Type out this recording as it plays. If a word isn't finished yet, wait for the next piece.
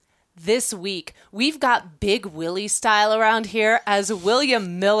This week, we've got Big Willie style around here as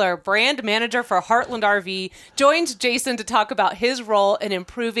William Miller, brand manager for Heartland RV, joined Jason to talk about his role in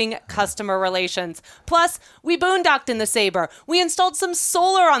improving customer relations. Plus, we boondocked in the Sabre, we installed some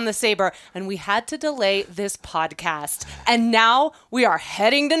solar on the Sabre, and we had to delay this podcast. And now we are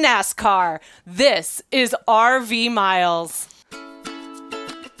heading to NASCAR. This is RV Miles.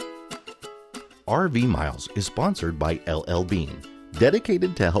 RV Miles is sponsored by LL Bean,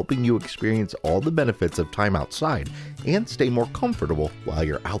 dedicated to helping you experience all the benefits of time outside and stay more comfortable while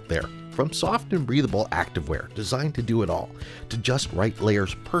you're out there. From soft and breathable activewear designed to do it all, to just right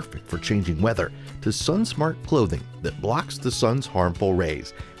layers perfect for changing weather, to sun-smart clothing that blocks the sun's harmful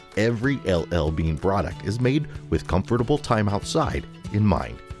rays, every LL Bean product is made with comfortable time outside in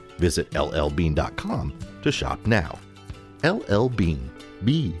mind. Visit llbean.com to shop now. LL Bean.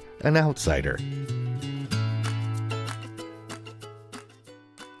 Be an outsider.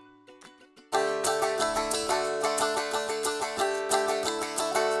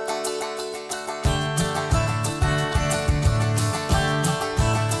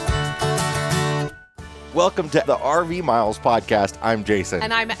 Welcome to the RV Miles podcast. I'm Jason.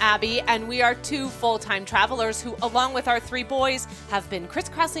 And I'm Abby, and we are two full-time travelers who, along with our three boys, have been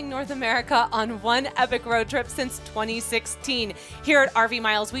crisscrossing North America on one epic road trip since 2016. Here at RV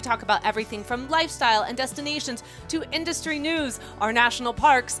Miles, we talk about everything from lifestyle and destinations to industry news, our national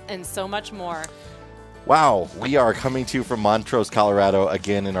parks, and so much more. Wow, we are coming to you from Montrose, Colorado,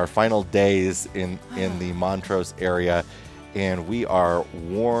 again in our final days in the Montrose area. And we are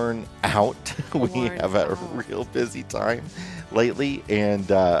worn out. We have had a real busy time lately, and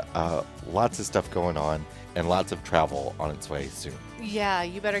lots of stuff going on and lots of travel on its way soon. Yeah,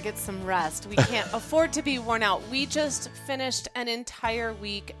 you better get some rest. We can't afford to be worn out. We just finished an entire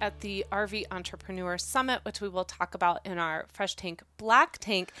week at the RV Entrepreneur Summit, which we will talk about in our Fresh Tank Black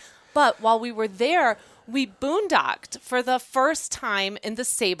Tank. But while we were there, we boondocked for the first time in the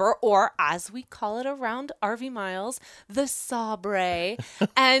Sabre, or as we call it around RV Miles, the Sabre.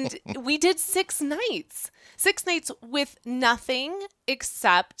 And we did 6 nights. 6 nights with nothing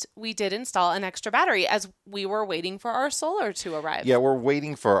except we did install an extra battery as we were waiting for our solar to arrive. Yeah, we're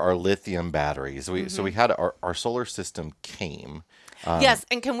waiting for our lithium batteries. So we had our solar system came. Yes,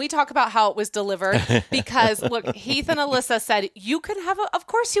 and can we talk about how it was delivered? Because, look, Heath and Alyssa said, of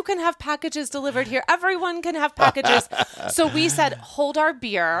course you can have packages delivered here. Everyone can have packages. So we said, hold our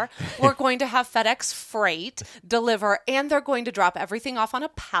beer. We're going to have FedEx Freight deliver, and they're going to drop everything off on a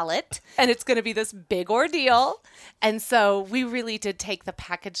pallet, and it's going to be this big ordeal. And so we really did take the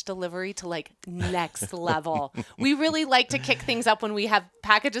package delivery to, like, next level. We really like to kick things up when we have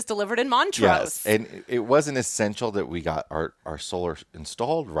packages delivered in Montrose. Yes, and it wasn't essential that we got our solar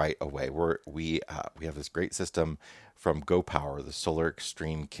installed right away. We have this great system from Go Power, the Solar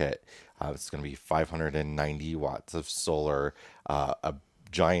Extreme Kit. It's going to be 590 watts of solar, a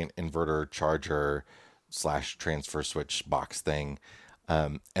giant inverter charger / transfer switch box thing,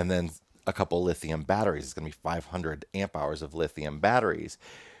 and then a couple lithium batteries. It's going to be 500 amp hours of lithium batteries.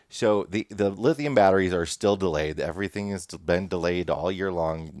 So the lithium batteries are still delayed. Everything has been delayed all year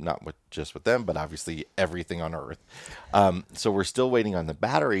long, not just with them, but obviously everything on Earth. So we're still waiting on the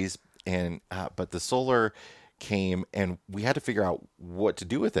batteries, but the solar came, and we had to figure out what to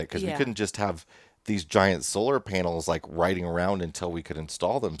do with it because we couldn't just have these giant solar panels like riding around until we could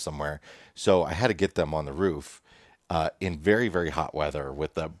install them somewhere. So I had to get them on the roof. In very, very hot weather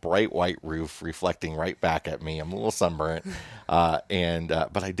with a bright white roof reflecting right back at me. I'm a little sunburnt. But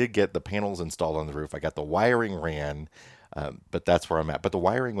I did get the panels installed on the roof. I got the wiring ran, but that's where I'm at. But the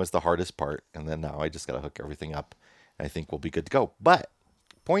wiring was the hardest part. And then now I just got to hook everything up. And I think we'll be good to go. But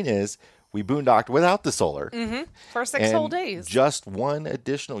point is, we boondocked without the solar. Mm-hmm. For 6 whole days. Just one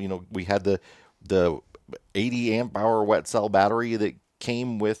additional, we had the 80 amp hour wet cell battery that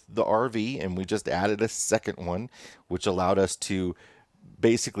came with the RV, and we just added a second one, which allowed us to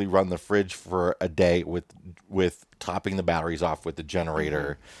basically run the fridge for a day with topping the batteries off with the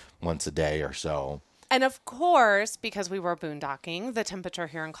generator once a day or so. And of course, because we were boondocking, the temperature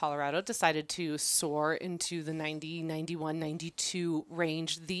here in Colorado decided to soar into the 90, 91, 92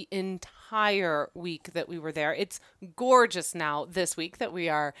 range the entire week that we were there. It's gorgeous now this week that we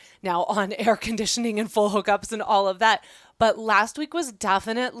are now on air conditioning and full hookups and all of that. But last week was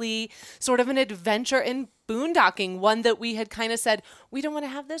definitely sort of an adventure in boondocking, one that we had kind of said, we don't want to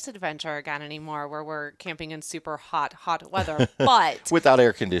have this adventure again anymore where we're camping in super hot weather. But without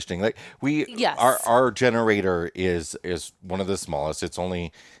air conditioning, like Yes. our generator is one of the smallest. It's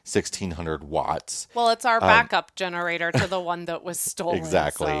only 1,600 watts. well, it's our backup generator to the one that was stolen.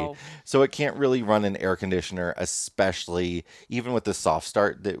 Exactly. So it can't really run an air conditioner, especially even with the soft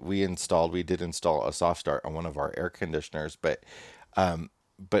start that we installed. We did install a soft start on one of our air conditioners, but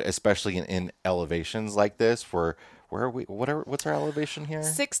especially in elevations like this, where are we? What's our elevation here?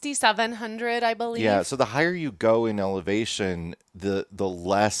 6,700, I believe. Yeah. So the higher you go in elevation, the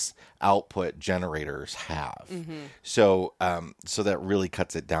less output generators have. So so that really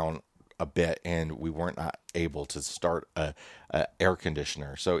cuts it down a bit, and we weren't not able to start a air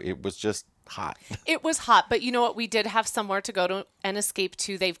conditioner. So it was just hot. It was hot, but you know what? We did have somewhere to go to and escape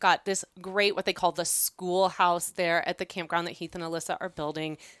to. They've got this great, what they call the schoolhouse there at the campground that Heath and Alyssa are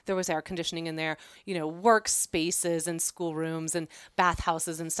building. There was air conditioning in there, you know, workspaces and schoolrooms and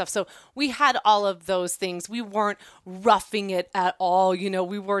bathhouses and stuff. So we had all of those things. We weren't roughing it at all. You know,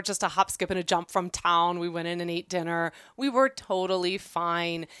 we were just a hop, skip, and a jump from town. We went in and ate dinner. We were totally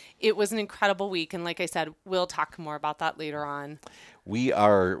fine. It was an incredible week. And like I said, we'll talk more about that later on. We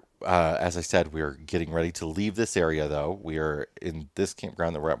are, as I said, we're getting ready to leave this area, though. We are in this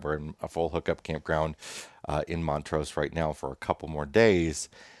campground that we're at. We're in a full hookup campground in Montrose right now for a couple more days.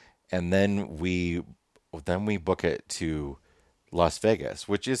 And then we book it to Las Vegas,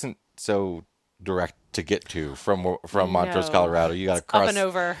 which isn't so direct to get to from Montrose, No. Colorado. You got to Up cross and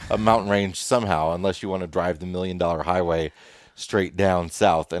over. a mountain range somehow, unless you want to drive the $1 Million Highway straight down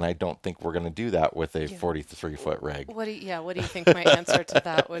south, and I don't think we're going to do that with a 43-foot rig. What do you think my answer to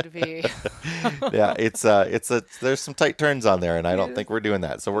that would be? Yeah, there's some tight turns on there, and I don't think we're doing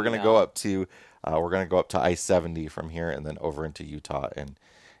that. So we're going to go up to I-70 from here, and then over into Utah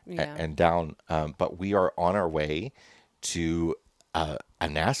and down. But we are on our way to a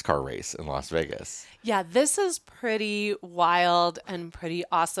NASCAR race in Las Vegas. Yeah, this is pretty wild and pretty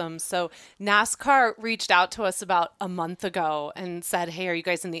awesome. So NASCAR reached out to us about a month ago and said, hey, are you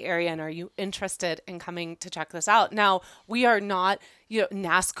guys in the area and are you interested in coming to check this out? Now, we are not,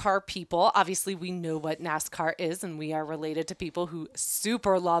 NASCAR people. Obviously, we know what NASCAR is and we are related to people who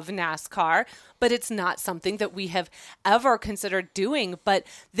super love NASCAR, but it's not something that we have ever considered doing. But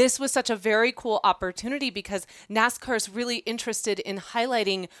this was such a very cool opportunity because NASCAR is really interested in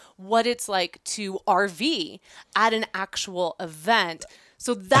highlighting what it's like to RV at an actual event.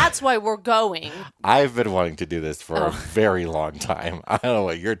 So that's why we're going. I've been wanting to do this for a very long time. I don't know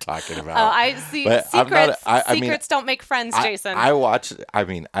what you're talking about. I see. But Secrets don't make friends, Jason. I've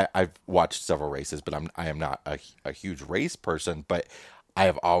watched several races, but I am not a huge race person. But I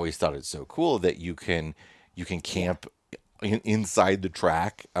have always thought it's so cool that you can camp inside the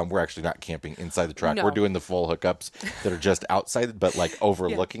track. We're actually not camping inside the track. No. We're doing the full hookups that are just outside, but like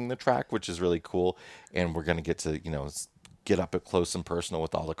overlooking the track, which is really cool. And we're going to get to, get up at close and personal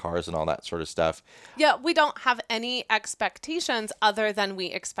with all the cars and all that sort of stuff. Yeah, we don't have any expectations other than we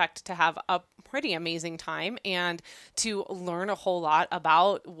expect to have a pretty amazing time and to learn a whole lot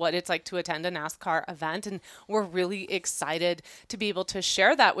about what it's like to attend a NASCAR event. And we're really excited to be able to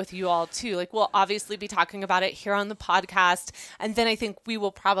share that with you all too. Like, we'll obviously be talking about it here on the podcast. And then I think we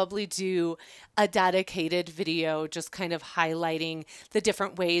will probably do a dedicated video just kind of highlighting the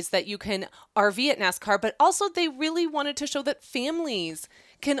different ways that you can RV at NASCAR, but also they really wanted to show that families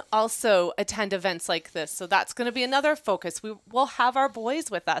can also attend events like this. So that's going to be another focus. We will have our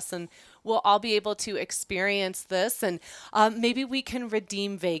boys with us and we'll all be able to experience this. And maybe we can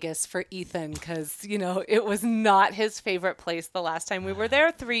redeem Vegas for Ethan because, it was not his favorite place the last time we were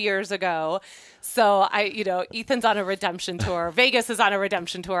there 3 years ago. So Ethan's on a redemption tour. Vegas is on a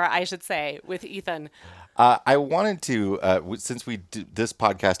redemption tour, I should say, with Ethan. I wanted to, since this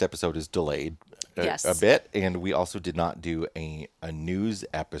podcast episode is delayed a bit, and we also did not do a news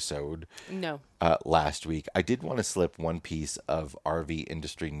episode last week, I did want to slip one piece of RV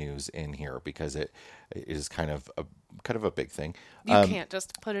industry news in here because it is kind of a big thing. You can't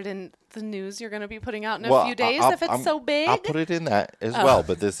just put it in the news you're going to be putting out in a few days if it's so big. I'll put it in that as well,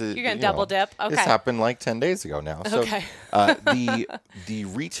 but this is... You're going to double dip? Okay. This happened like 10 days ago now. So, okay. the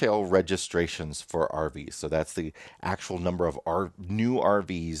retail registrations for RVs, so that's the actual number of new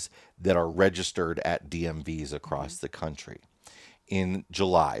RVs that are registered at DMVs across the country. In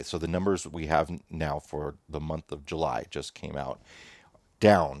July, so the numbers we have now for the month of July just came out,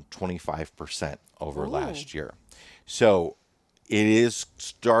 down 25% over last year. So it is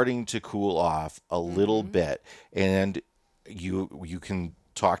starting to cool off a little bit, and you can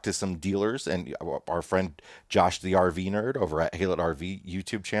talked to some dealers, and our friend Josh, the RV nerd over at Haylett RV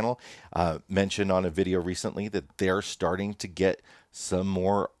YouTube channel, mentioned on a video recently that they're starting to get some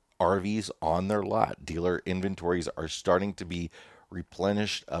more RVs on their lot. Dealer inventories are starting to be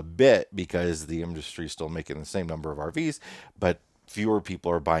replenished a bit because the industry is still making the same number of RVs, but fewer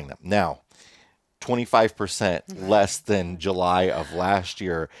people are buying them. Now, 25% less than July of last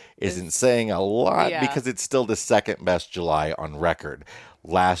year isn't saying a lot because it's still the second best July on record.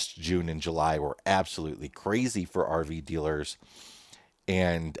 Last June and July were absolutely crazy for RV dealers,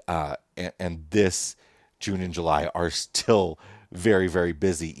 and this June and July are still very, very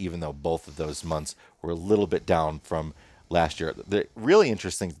busy, even though both of those months were a little bit down from last year. The really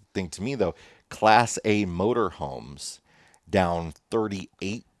interesting thing to me, though, Class A motorhomes down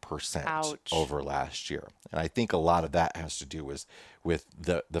 38% over last year. And I think a lot of that has to do with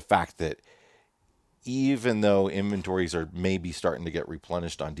the fact that even though inventories are maybe starting to get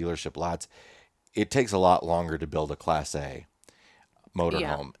replenished on dealership lots, it takes a lot longer to build a Class A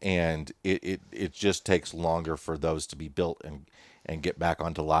motorhome. And it just takes longer for those to be built and get back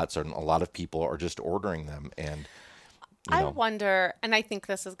onto lots. And a lot of people are just ordering them. And I wonder, and I think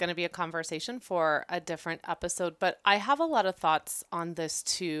this is going to be a conversation for a different episode, but I have a lot of thoughts on this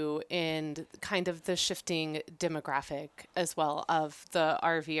too, in kind of the shifting demographic as well of the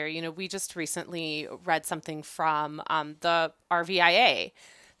RVer. We just recently read something from the RVIA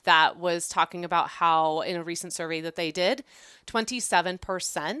that was talking about how in a recent survey that they did,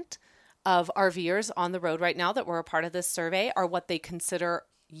 27% of RVers on the road right now that were a part of this survey are what they consider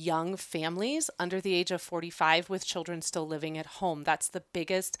young families under the age of 45 with children still living at home. That's the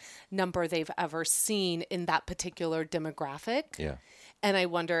biggest number they've ever seen in that particular demographic. Yeah. And I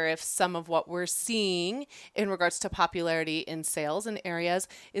wonder if some of what we're seeing in regards to popularity in sales and areas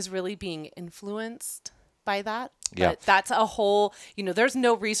is really being influenced by that. Yeah. But that's a whole, there's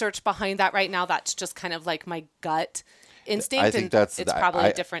no research behind that right now. That's just kind of like my gut instinct. I think it's probably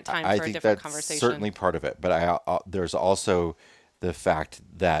a different time for a different conversation. Certainly part of it. But there's also the fact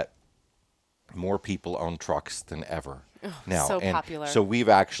that more people own trucks than ever now. So popular. So we've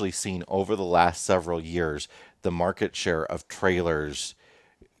actually seen over the last several years, the market share of trailers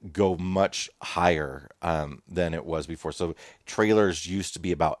go much higher than it was before. So trailers used to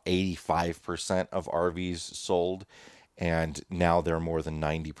be about 85% of RVs sold, and now they're more than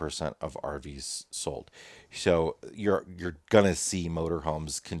 90% of RVs sold. So you're going to see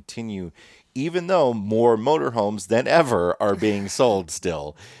motorhomes continue, even though more motorhomes than ever are being sold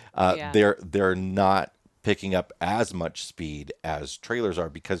still. They're not picking up as much speed as trailers are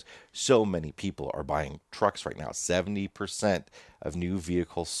because so many people are buying trucks right now. 70% of new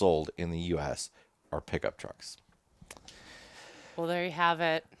vehicles sold in the U.S. are pickup trucks. Well, there you have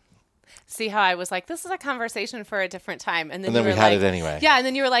it. See how I was like, this is a conversation for a different time. And then we had it anyway. Yeah, and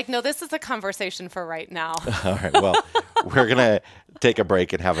then you were like, no, this is a conversation for right now. All right, well, we're going to take a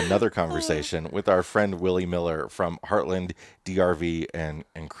break and have another conversation with our friend Willie Miller from Heartland DRV and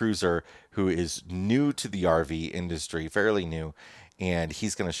Cruiser, who is new to the RV industry, fairly new. And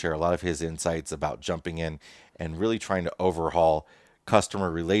he's going to share a lot of his insights about jumping in and really trying to overhaul customer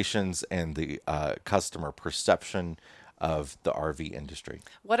relations and the customer perception of the RV industry.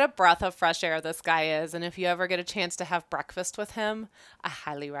 What a breath of fresh air this guy is. And if you ever get a chance to have breakfast with him, I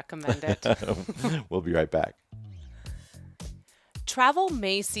highly recommend it. We'll be right back. Travel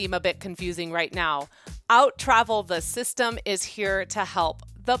may seem a bit confusing right now. Out Travel the System is here to help.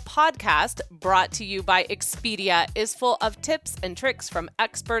 The podcast, brought to you by Expedia, is full of tips and tricks from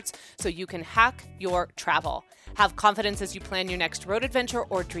experts so you can hack your travel. Have confidence as you plan your next road adventure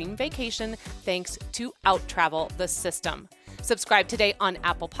or dream vacation thanks to Out Travel the System. Subscribe today on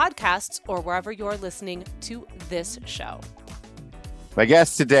Apple Podcasts or wherever you're listening to this show. My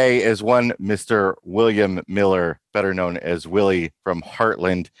guest today is one Mr. William Miller, better known as Willie from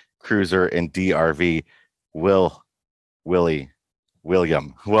Heartland Cruiser and DRV. William,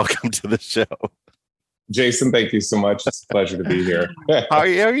 welcome to the show. Jason, thank you so much. It's a pleasure to be here. How are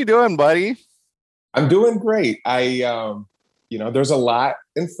you doing, buddy? I'm doing great. There's a lot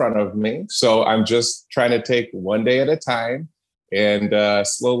in front of me, so I'm just trying to take one day at a time and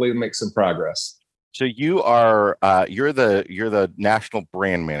slowly make some progress. So you are you're the national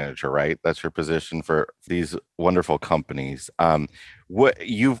brand manager, right? That's your position for these wonderful companies. What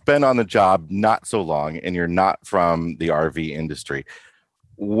you've been on the job not so long, and you're not from the RV industry.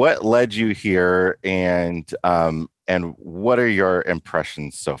 What led you here, and what are your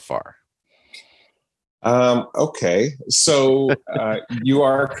impressions so far? Okay, so you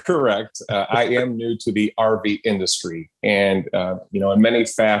are correct. I am new to the RV industry, and in many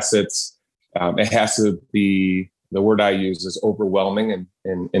facets, it has to be the word I use is overwhelming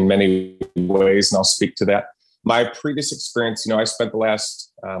in many ways, and I'll speak to that. My previous experience, I spent the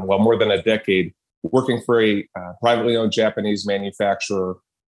last, more than a decade working for a privately owned Japanese manufacturer,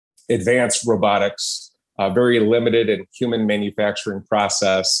 advanced robotics, very limited in human manufacturing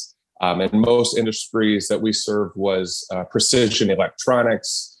process. And most industries that we served was precision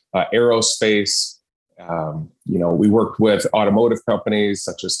electronics, aerospace. We worked with automotive companies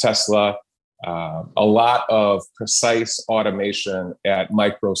such as Tesla, a lot of precise automation at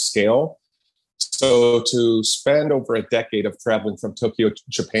micro scale. So to spend over a decade of traveling from Tokyo,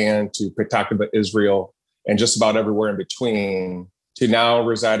 Japan to Petah, Israel, and just about everywhere in between, to now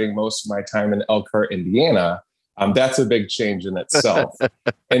residing most of my time in Elkhart, Indiana, that's a big change in itself.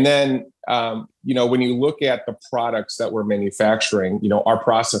 And then, when you look at the products that we're manufacturing, our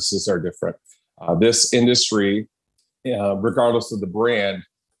processes are different. This industry, regardless of the brand,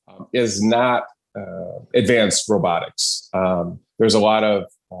 is not advanced robotics. There's a lot of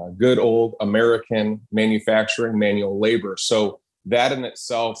good old American manufacturing manual labor. So that in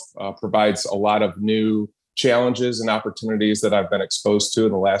itself provides a lot of new challenges and opportunities that I've been exposed to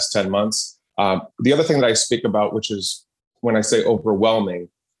in the last 10 months. The other thing that I speak about, which is when I say overwhelming,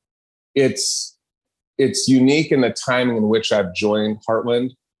 it's unique in the timing in which I've joined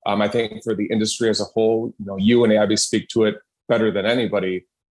Heartland. I think for the industry as a whole, you and Abby speak to it better than anybody.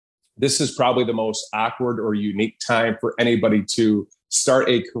 This is probably the most awkward or unique time for anybody to start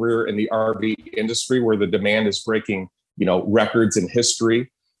a career in the RV industry where the demand is breaking, records in history.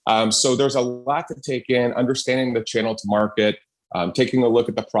 So there's a lot to take in, understanding the channel to market, taking a look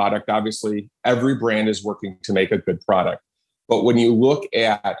at the product. Obviously, every brand is working to make a good product. But when you look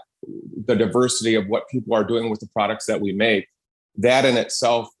at the diversity of what people are doing with the products that we make, that in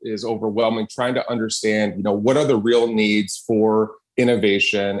itself is overwhelming, trying to understand, what are the real needs for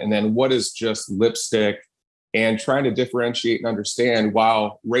innovation, and then what is just lipstick, and trying to differentiate and understand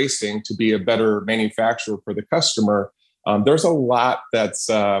while racing to be a better manufacturer for the customer. There's a lot that's,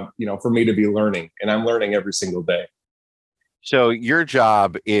 for me to be learning, and I'm learning every single day. So your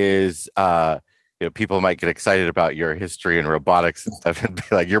job is, people might get excited about your history in robotics and stuff and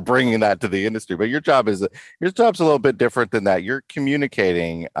be like, you're bringing that to the industry, but your job's a little bit different than that. You're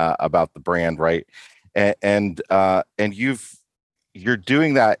communicating about the brand, right? And you're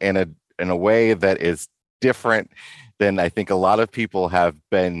doing that in a way that is different than I think a lot of people have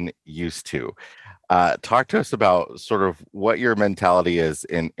been used to. Talk to us about sort of what your mentality is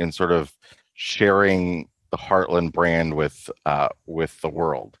in sort of sharing the Heartland brand with the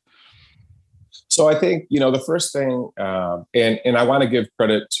world. So I think, the first thing, and I want to give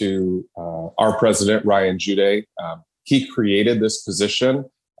credit to our president, Ryan Jude. He created this position.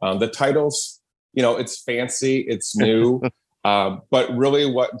 The titles, it's fancy, it's new, but really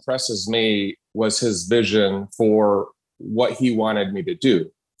what impresses me was his vision for what he wanted me to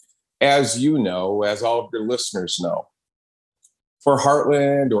do. As you know, as all of your listeners know, for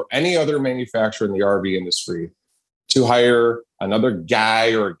Heartland or any other manufacturer in the RV industry to hire another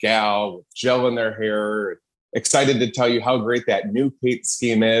guy or gal with gel in their hair, excited to tell you how great that new paint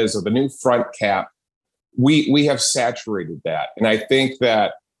scheme is or the new front cap, we have saturated that. And I think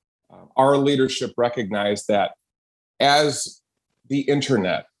that our leadership recognized that as the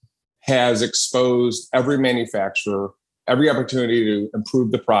internet has exposed every manufacturer, every opportunity to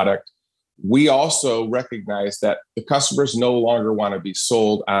improve the product, we also recognize that the customers no longer want to be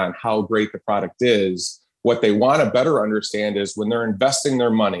sold on how great the product is. What they want to better understand is when they're investing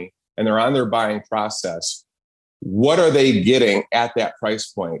their money and they're on their buying process, what are they getting at that price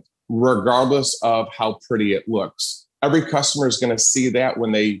point, regardless of how pretty it looks? Every customer is going to see that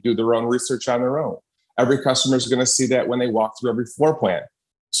when they do their own research on their own. Every customer is going to see that when they walk through every floor plan.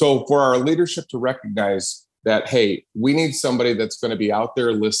 So for our leadership to recognize that, hey, we need somebody that's going to be out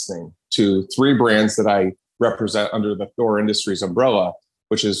there listening to three brands that I represent under the Thor Industries umbrella,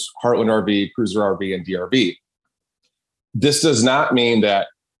 which is Heartland RV, Cruiser RV, and DRV. This does not mean that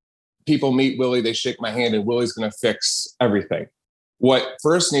people meet Willie, they shake my hand, and Willie's going to fix everything. What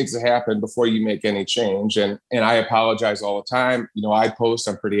first needs to happen before you make any change, and I apologize all the time, I post,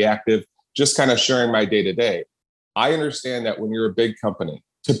 I'm pretty active, just kind of sharing my day-to-day. I understand that when you're a big company,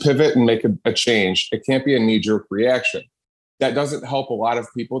 to pivot and make a change, it can't be a knee-jerk reaction. That doesn't help a lot of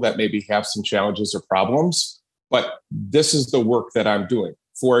people that maybe have some challenges or problems, but this is the work that I'm doing.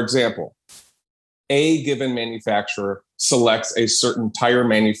 For example, a given manufacturer selects a certain tire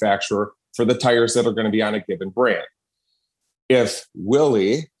manufacturer for the tires that are going to be on a given brand. If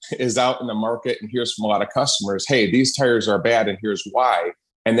Willie is out in the market and hears from a lot of customers, hey, these tires are bad and here's why,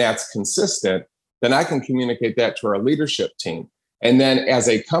 and that's consistent, then I can communicate that to our leadership team. And then as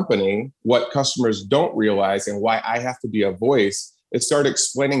a company, what customers don't realize and why I have to be a voice is start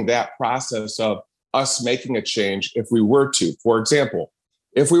explaining that process of us making a change if we were to. For example,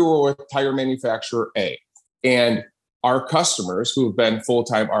 if we were with tire manufacturer A and our customers who have been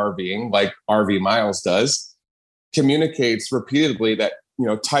full-time RVing, like RV Miles does, communicates repeatedly that,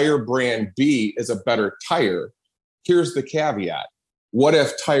 tire brand B is a better tire. Here's the caveat. What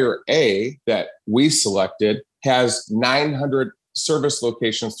if tire A that we selected has 900 service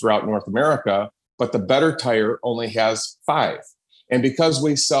locations throughout North America, but the better tire only has 5? And because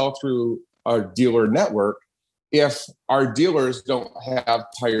we sell through our dealer network, if our dealers don't have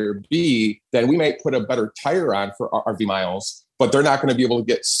tire B, then we may put a better tire on for RV Miles, but they're not going to be able to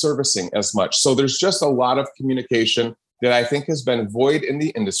get servicing as much. So there's just a lot of communication that I think has been void in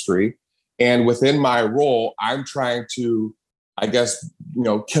the industry. And within my role, I'm trying to,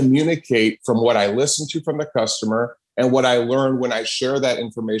 communicate from what I listen to from the customer and what I learn when I share that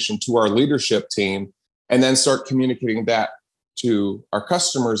information to our leadership team, and then start communicating that to our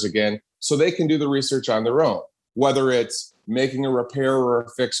customers again, so they can do the research on their own, whether it's making a repair or a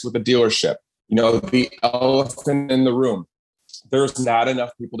fix with a dealership. The elephant in the room, there's not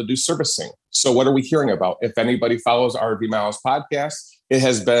enough people to do servicing. So what are we hearing about? If anybody follows RV Miles podcast, it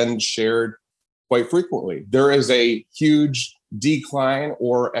has been shared quite frequently. There is a huge decline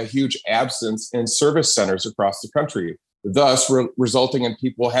or a huge absence in service centers across the country, thus resulting in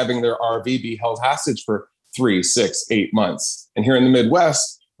people having their RV be held hostage for 3, 6, 8 months. And here in the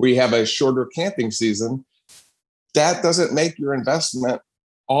Midwest, we have a shorter camping season. That doesn't make your investment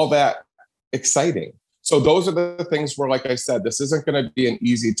all that exciting. So those are the things where, like I said, this isn't going to be an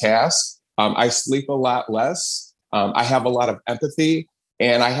easy task. I sleep a lot less. I have a lot of empathy,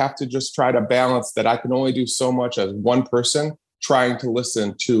 and I have to just try to balance that I can only do so much as one person trying to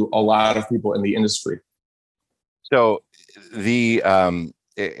listen to a lot of people in the industry. So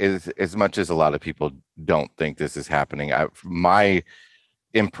as much as a lot of people don't think this is happening, my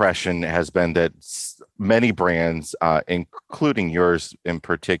impression has been that many brands, including yours in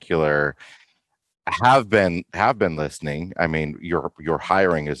particular, have been listening. I mean, your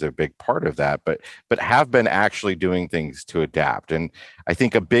hiring is a big part of that, but have been actually doing things to adapt. And I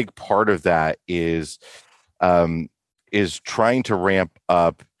think a big part of that is trying to ramp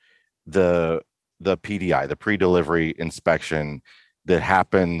up the PDI, the pre-delivery inspection that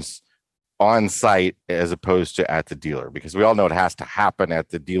happens on site as opposed to at the dealer, because we all know it has to happen at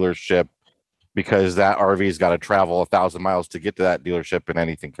the dealership, because that RV's got to travel 1,000 miles to get to that dealership, and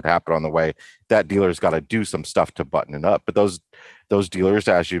anything could happen on the way. That dealer's got to do some stuff to button it up. But those dealers,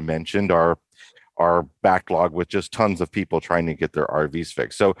 as you mentioned, are backlogged with just tons of people trying to get their RVs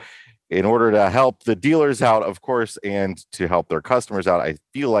fixed. So in order to help the dealers out, of course, and to help their customers out, I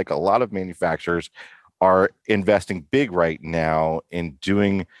feel like a lot of manufacturers are investing big right now in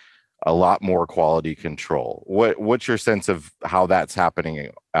doing a lot more quality control. What's your sense of how that's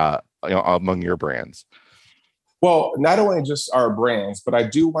happening among your brands? Well, not only just our brands, but I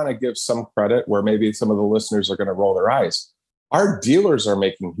do want to give some credit where maybe some of the listeners are going to roll their eyes. Our dealers are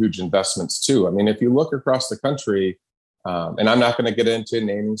making huge investments too. I mean, if you look across the country, and I'm not going to get into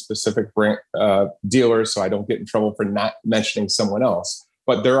naming specific brand dealers, so I don't get in trouble for not mentioning someone else,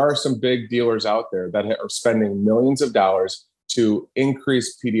 but there are some big dealers out there that are spending millions of dollars to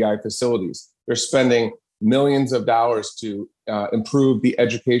increase PDI facilities. They're spending millions of dollars to improve the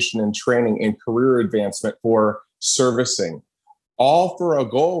education and training and career advancement for servicing, all for a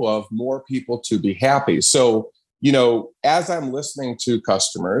goal of more people to be happy. So, as I'm listening to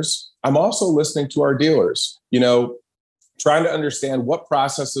customers, I'm also listening to our dealers, trying to understand what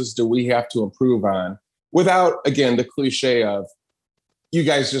processes do we have to improve on without, again, the cliche of, you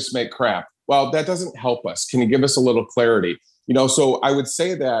guys just make crap. Well, that doesn't help us. Can you give us a little clarity? So I would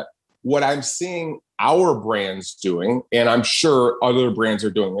say that what I'm seeing our brands doing, and I'm sure other brands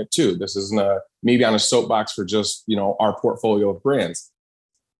are doing it too. This isn't maybe on a soapbox for just, our portfolio of brands.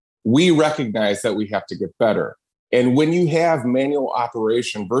 We recognize that we have to get better. And when you have manual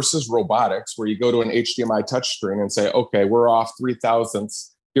operation versus robotics, where you go to an HDMI touchscreen and say, okay, we're off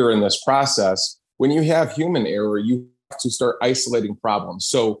 3,000ths here in this process. When you have human error, you have to start isolating problems.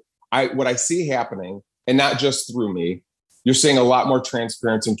 So what I see happening, and not just through me, you're seeing a lot more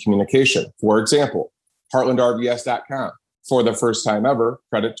transparency and communication. For example, HeartlandRVS.com, for the first time ever,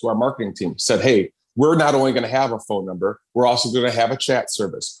 credit to our marketing team, said, hey, we're not only going to have a phone number, we're also going to have a chat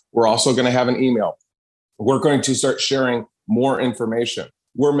service. We're also going to have an email. We're going to start sharing more information.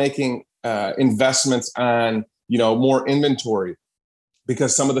 We're making investments on, more inventory,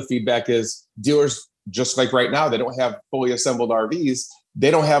 because some of the feedback is dealers, just like right now, they don't have fully assembled RVs.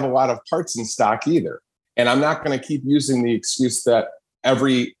 They don't have a lot of parts in stock either. And I'm not going to keep using the excuse that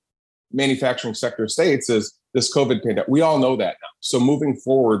every manufacturing sector states is this COVID pandemic. We all know that now. So moving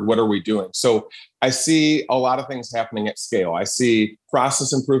forward, what are we doing? So I see a lot of things happening at scale. I see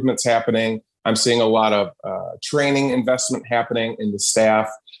process improvements happening. I'm seeing a lot of training investment happening in the staff.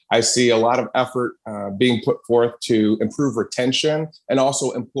 I see a lot of effort being put forth to improve retention and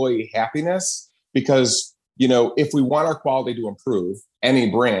also employee happiness. Because, if we want our quality to improve, any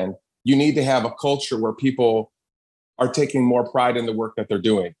brand, you need to have a culture where people are taking more pride in the work that they're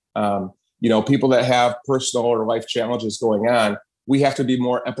doing. People that have personal or life challenges going on, we have to be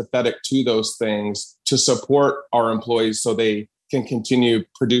more empathetic to those things to support our employees so they can continue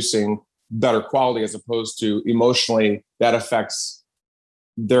producing better quality, as opposed to emotionally that affects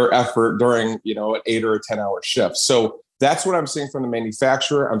their effort during, an 8 or a 10-hour shift. So that's what I'm seeing from the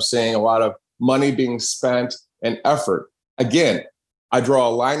manufacturer. I'm seeing a lot of money being spent and effort. Again, I draw a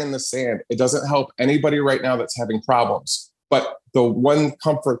line in the sand. It doesn't help anybody right now that's having problems. But the one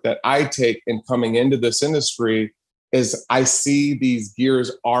comfort that I take in coming into this industry is I see these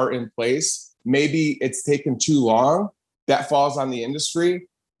gears are in place. Maybe it's taken too long. That falls on the industry.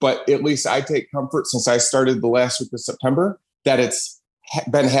 But at least I take comfort, since I started the last week of September, that it's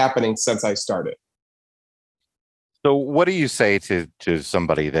been happening since I started. So what do you say to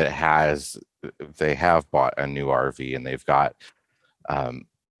somebody that they have bought a new RV and they've got,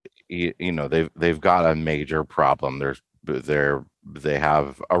 they've got a major problem. They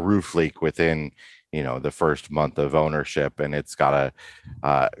have a roof leak within, the first month of ownership, and it's got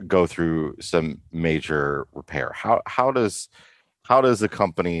to go through some major repair. How does a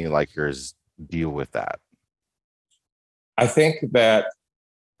company like yours deal with that? I think that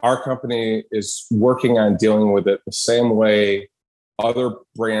our company is working on dealing with it the same way other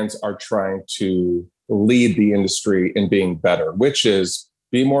brands are trying to lead the industry in being better, which is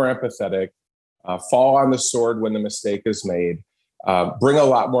be more empathetic, fall on the sword when the mistake is made, bring a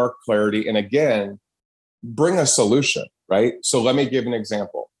lot more clarity, and again, bring a solution, right? So let me give an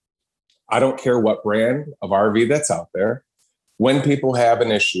example. I don't care what brand of RV that's out there. When people have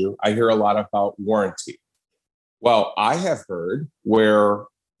an issue, I hear a lot about warranty. Well, I have heard where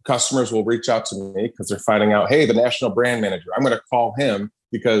customers will reach out to me because they're finding out, hey, the national brand manager, I'm going to call him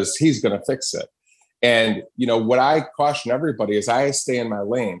because he's going to fix it. And, what I caution everybody is I stay in my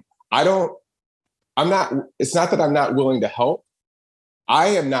lane. It's not that I'm not willing to help. I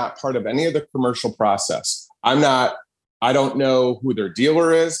am not part of any of the commercial process. I don't know who their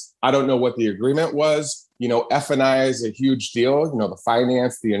dealer is. I don't know what the agreement was. F&I is a huge deal, the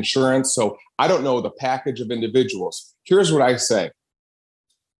finance, the insurance. So I don't know the package of individuals. Here's what I say.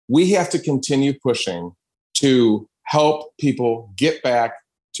 We have to continue pushing to help people get back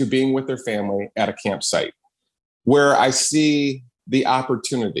to being with their family at a campsite. Where I see the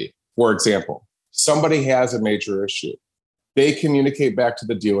opportunity, for example, somebody has a major issue. They communicate back to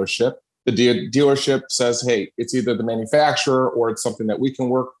the dealership. The dealership says, hey, it's either the manufacturer or it's something that we can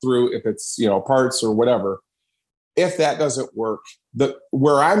work through if it's, parts or whatever. If that doesn't work,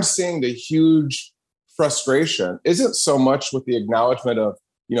 where I'm seeing the huge frustration isn't so much with the acknowledgement of,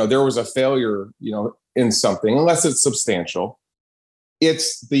 there was a failure, in something, unless it's substantial.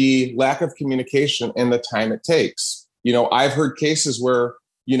 It's the lack of communication and the time it takes. I've heard cases where,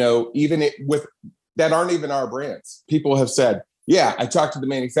 even with that aren't even our brands, people have said, yeah, I talked to the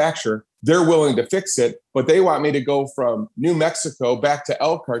manufacturer. They're willing to fix it, but they want me to go from New Mexico back to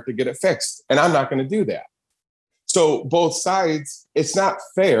Elkhart to get it fixed. And I'm not going to do that. So both sides, it's not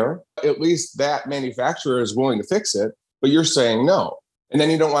fair. At least that manufacturer is willing to fix it, but you're saying no. And then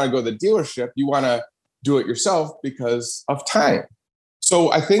you don't want to go to the dealership. You want to do it yourself because of time.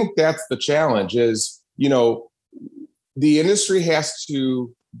 So I think that's the challenge is, the industry has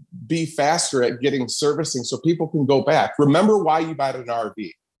to be faster at getting servicing so people can go back. Remember why you bought an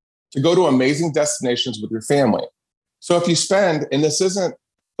RV, to go to amazing destinations with your family. So if you spend, and this isn't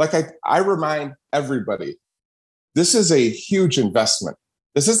like I remind everybody, this is a huge investment.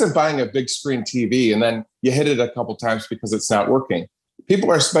 This isn't buying a big screen TV and then you hit it a couple times because it's not working.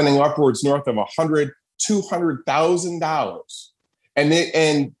 People are spending upwards north of $100,000, $200,000.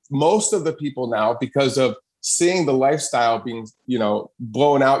 And most of the people now, because of seeing the lifestyle being,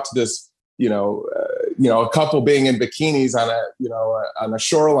 blown out to this, a couple being in bikinis on a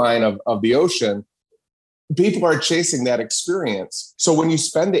shoreline of the ocean, people are chasing that experience. So when you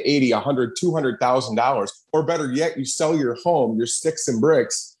spend the $80,000, $100,000, $200,000, or better yet, you sell your home, your sticks and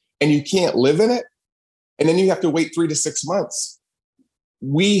bricks, and you can't live in it, and then you have to wait 3 to 6 months.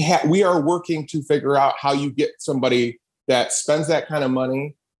 We are working to figure out how you get somebody that spends that kind of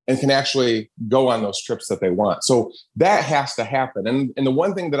money and can actually go on those trips that they want. So that has to happen. And the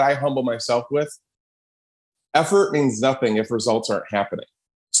one thing that I humble myself with, Effort means nothing if results aren't happening.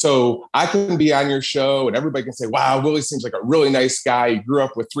 So I can be on your show and everybody can say, wow, Willie seems like a really nice guy. He grew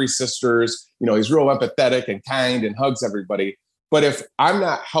up with 3 sisters. He's real empathetic and kind and hugs everybody. But if I'm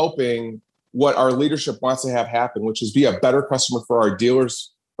not helping what our leadership wants to have happen, which is be a better customer for our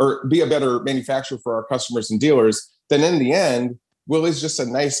dealers or be a better manufacturer for our customers and dealers, then in the end, Willie's just a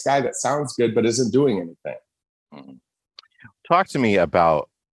nice guy that sounds good, but isn't doing anything. Talk to me about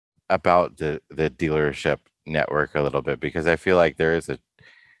the dealership network a little bit, because I feel like there is a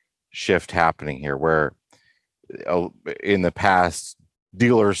shift happening here where in the past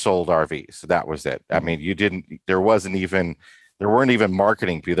dealers sold RVs. So that was it. I mean, there weren't even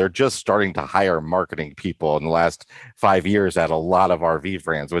marketing people. They're just starting to hire marketing people in the last 5 years at a lot of RV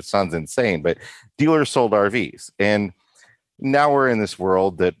brands, which sounds insane, but dealers sold RVs. And now we're in this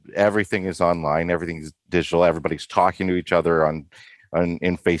world that everything is online, everything's digital, everybody's talking to each other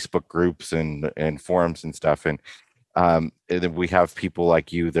in Facebook groups and forums and stuff. And then we have people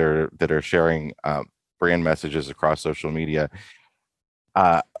like you that are sharing brand messages across social media.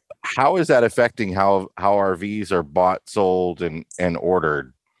 How is that affecting how RVs are bought, sold, and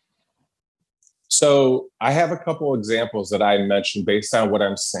ordered? So I have a couple examples that I mentioned based on what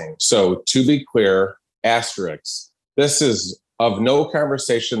I'm saying. So to be clear, asterisks. This is of no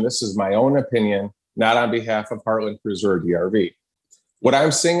conversation. This is my own opinion, not on behalf of Heartland Cruiser or DRV. What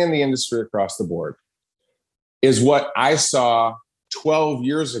I'm seeing in the industry across the board is what I saw 12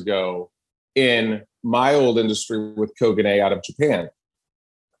 years ago in my old industry with Kogane out of Japan.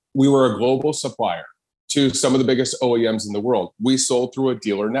 We were a global supplier to some of the biggest OEMs in the world. We sold through a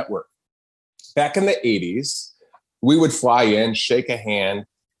dealer network. Back in the 80s, we would fly in, shake a hand,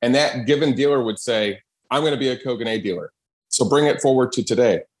 and that given dealer would say, I'm going to be a Kogane dealer. So bring it forward to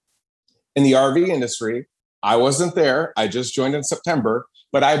today. In the RV industry, I wasn't there. I just joined in September,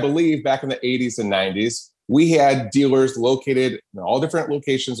 but I believe back in the 80s and 90s, we had dealers located in all different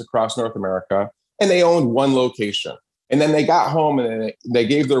locations across North America, and they owned one location. And then they got home and they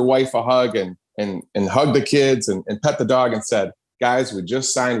gave their wife a hug and hugged the kids and pet the dog and said, guys, we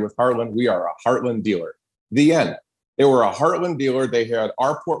just signed with Heartland. We are a Heartland dealer. The end. They were a Heartland dealer. They had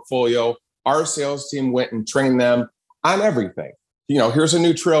our portfolio. Our sales team went and trained them on everything. Here's a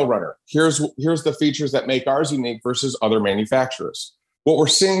new trail runner. Here's the features that make ours unique versus other manufacturers. What we're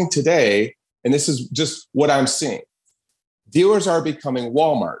seeing today, and this is just what I'm seeing, dealers are becoming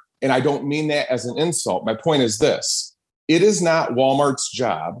Walmart. And I don't mean that as an insult. My point is this. It is not Walmart's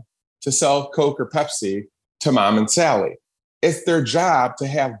job to sell Coke or Pepsi to Mom and Sally. It's their job to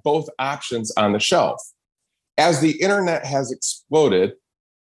have both options on the shelf. As the internet has exploded,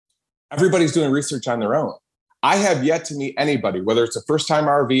 everybody's doing research on their own. I have yet to meet anybody, whether it's a first-time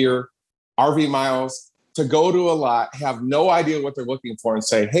RVer, RV miles, to go to a lot, have no idea what they're looking for and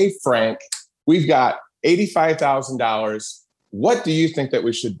say, hey, Frank, we've got $85,000. What do you think that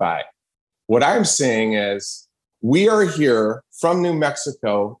we should buy? What I'm saying is we are here from New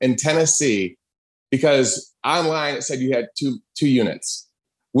Mexico and Tennessee because online it said you had two units.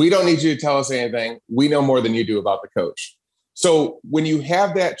 We don't need you to tell us anything. We know more than you do about the coach. So when you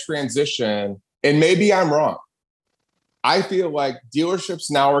have that transition, and maybe I'm wrong, I feel like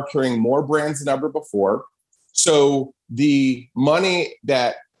dealerships now are carrying more brands than ever before. So the money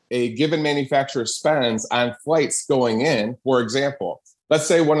that a given manufacturer spends on flights going in, for example, let's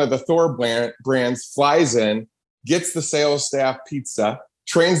say one of the Thor brands flies in, gets the sales staff pizza,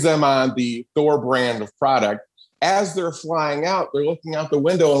 trains them on the Thor brand of product. As they're flying out, they're looking out the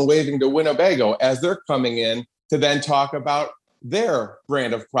window and waving to Winnebago as they're coming in to then talk about their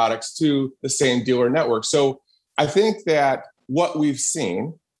brand of products to the same dealer network. So I think that what we've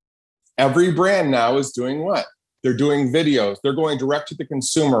seen, every brand now is doing what? They're doing videos. They're going direct to the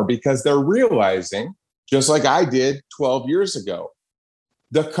consumer because they're realizing, just like I did 12 years ago,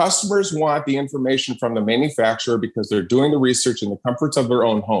 the customers want the information from the manufacturer because they're doing the research in the comforts of their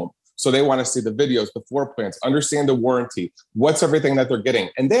own home. So they want to see the videos, the floor plans, understand the warranty, what's everything that they're getting.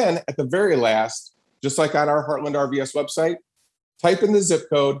 And then at the very last, just like on our Heartland RVS website, type in the zip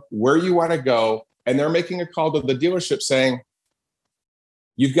code, where you want to go, and they're making a call to the dealership saying,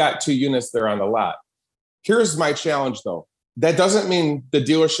 you've got 2 units there on the lot. Here's my challenge, though. That doesn't mean the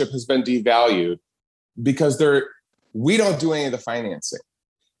dealership has been devalued because we don't do any of the financing.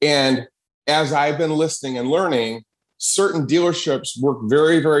 And as I've been listening and learning, certain dealerships work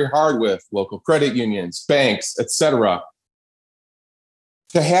very, very hard with local credit unions, banks, et cetera,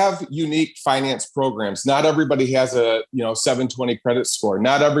 to have unique finance programs. Not everybody has a 720 credit score.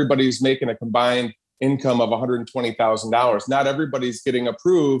 Not everybody's making a combined income of $120,000. Not everybody's getting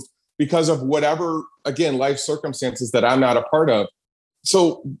approved because of whatever, again, life circumstances that I'm not a part of.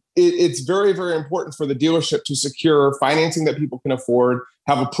 So it's very, very important for the dealership to secure financing that people can afford,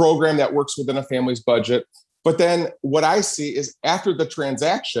 have a program that works within a family's budget. But then what I see is after the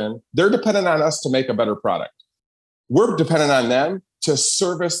transaction, they're dependent on us to make a better product. We're dependent on them to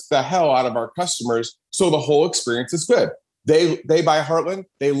service the hell out of our customers so the whole experience is good. They buy Heartland.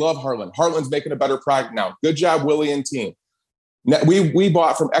 They love Heartland. Heartland's making a better product now. Good job, Willie and team. We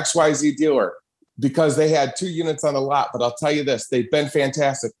bought from XYZ dealer because they had 2 units on the lot. But I'll tell you this, they've been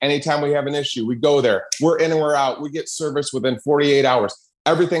fantastic. Anytime we have an issue, we go there. We're in and we're out. We get service within 48 hours.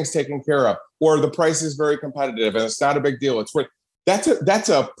 Everything's taken care of. Or the price is very competitive and it's not a big deal. It's worth. That's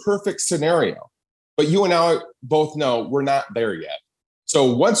a perfect scenario. But you and I both know we're not there yet.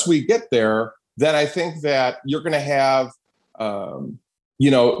 So once we get there, then I think that you're going to have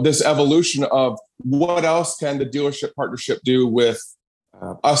this evolution of what else can the dealership partnership do with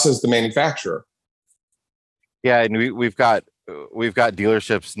us as the manufacturer. Yeah, and we've got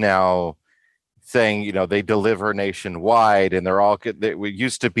dealerships now saying, they deliver nationwide, and we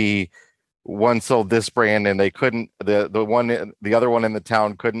used to be one sold this brand and they couldn't, the other one in the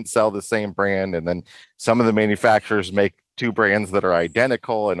town couldn't sell the same brand, and then some of the manufacturers make 2 brands that are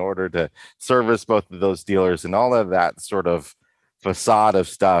identical in order to service both of those dealers, and all of that sort of facade of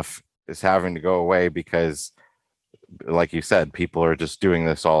stuff is having to go away because, like you said, people are just doing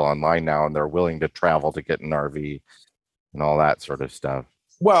this all online now, and they're willing to travel to get an RV and all that sort of stuff.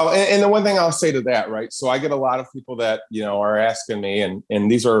 Well, and the one thing I'll say to that, right? So I get a lot of people that, are asking me, and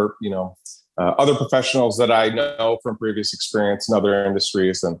these are, other professionals that I know from previous experience in other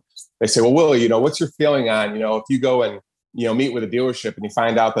industries. And they say, well, Willie, what's your feeling on, if you go and, meet with a dealership and you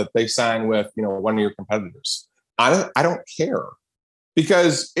find out that they sign with, one of your competitors? I don't care,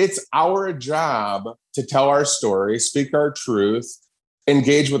 because it's our job to tell our story, speak our truth,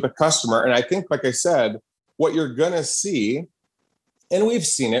 engage with the customer. And I think, like I said, what you're going to see, and we've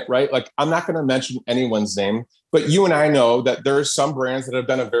seen it, right? Like, I'm not going to mention anyone's name, but you and I know that there are some brands that have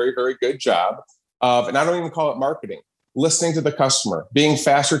done a very, very good job of, and I don't even call it marketing, listening to the customer, being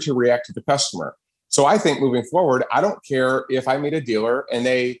faster to react to the customer. So I think moving forward, I don't care if I meet a dealer and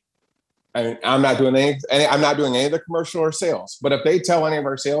I'm not doing any of the commercial or sales, but if they tell any of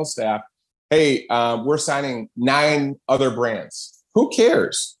our sales staff, hey, we're signing 9 other brands, who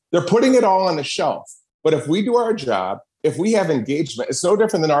cares? They're putting it all on the shelf. But if we do our job, if we have engagement, it's no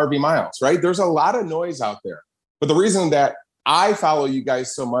different than RV Miles, right? There's a lot of noise out there. But the reason that I follow you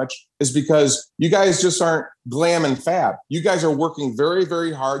guys so much is because you guys just aren't glam and fab. You guys are working very,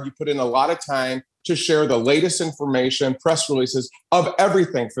 very hard. You put in a lot of time to share the latest information, press releases of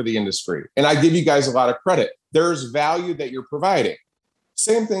everything for the industry. And I give you guys a lot of credit. There's value that you're providing.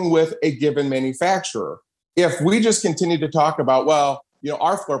 Same thing with a given manufacturer. If we just continue to talk about, well,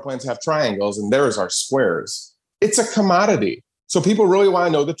 our floor plans have triangles and theirs are squares, it's a commodity. So people really want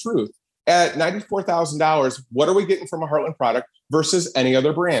to know the truth. At $94,000, what are we getting from a Heartland product versus any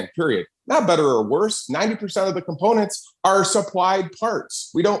other brand, period? Not better or worse. 90% of the components are supplied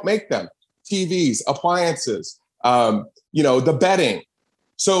parts. We don't make them. TVs, appliances, the bedding.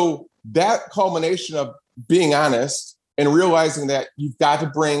 So that culmination of being honest and realizing that you've got to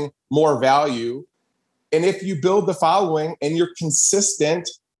bring more value. And if you build the following and you're consistent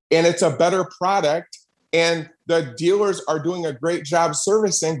and it's a better product and the dealers are doing a great job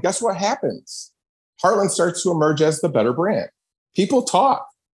servicing, guess what happens? Heartland starts to emerge as the better brand. People talk.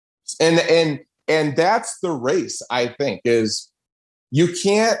 And that's the race, I think, is you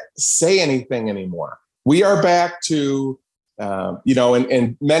can't say anything anymore. We are back to,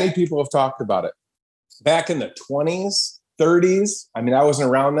 and many people have talked about it. Back in the 20s, 30s, I wasn't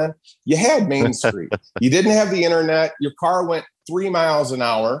around then, you had Main Street. You didn't have the internet. Your car went 3 miles an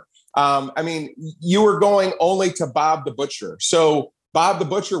hour. You were going only to Bob the Butcher. So Bob the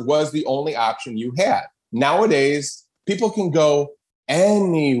Butcher was the only option you had. Nowadays, people can go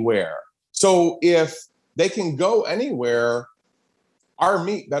anywhere. So if they can go anywhere, our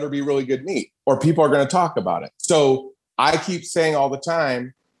meat better be really good meat, or people are going to talk about it. So I keep saying all the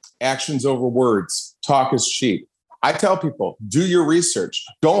time, actions over words, talk is cheap. I tell people, do your research.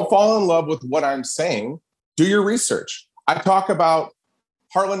 Don't fall in love with what I'm saying. Do your research. I talk about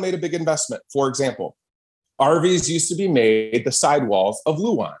Heartland made a big investment. For example, RVs used to be made the sidewalls of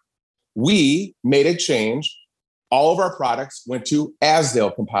Luan. We made a change. All of our products went to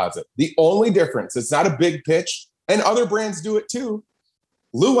Azdel Composite. The only difference, it's not a big pitch, and other brands do it too.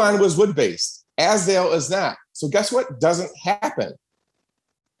 Luan was wood-based. Azdel is not. So guess what doesn't happen?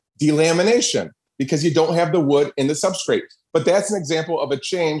 Delamination, because you don't have the wood in the substrate. But that's an example of a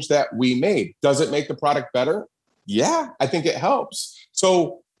change that we made. Does it make the product better? Yeah, I think it helps.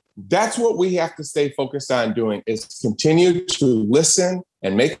 So That's what we have to stay focused on doing, is continue to listen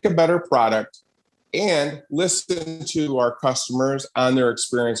and make a better product and listen to our customers on their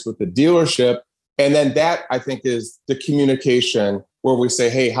experience with the dealership. And then that, I think, is the communication where we say,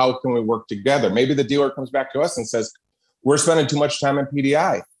 hey, how can we work together? Maybe the dealer comes back to us and says, we're spending too much time in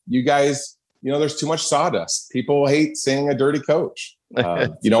PDI. You guys, there's too much sawdust. People hate seeing a dirty coach.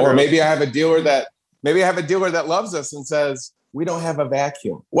 Or maybe I have a dealer that loves us and says, we don't have a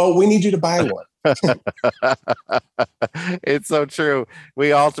vacuum. Well, we need you to buy one. It's so true.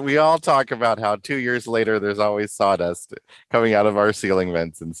 We all talk about how 2 years later there's always sawdust coming out of our ceiling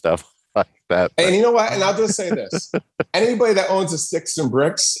vents and stuff like that. And you know what? And I'll just say this: anybody that owns a sticks and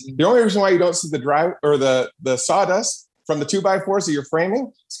bricks, the only reason why you don't see the dry or the sawdust from the 2x4s that you're framing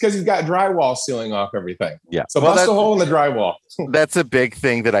is because you've got drywall sealing off everything. Yeah. So bust a hole in the drywall. That's a big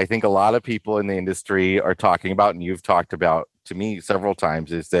thing that I think a lot of people in the industry are talking about, and you've talked about to me several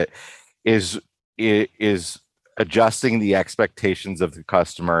times, is adjusting the expectations of the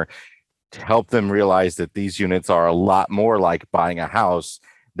customer to help them realize that these units are a lot more like buying a house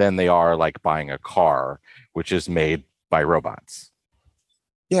than they are like buying a car, which is made by robots.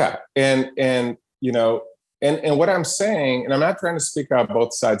 Yeah. And what I'm saying, and I'm not trying to speak out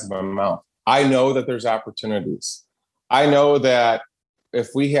both sides of my mouth, I know that there's opportunities. I know that if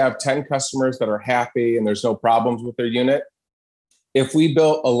we have 10 customers that are happy and there's no problems with their unit, if we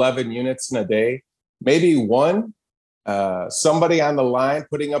built 11 units in a day, maybe one, somebody on the line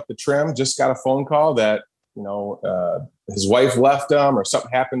putting up the trim just got a phone call that, his wife left him or something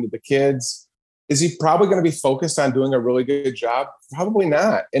happened to the kids. Is he probably going to be focused on doing a really good job? Probably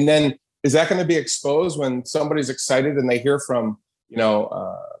not. And then is that going to be exposed when somebody's excited and they hear from,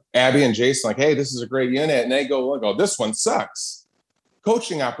 Abby and Jason, like, hey, this is a great unit. And they go, look, this one sucks.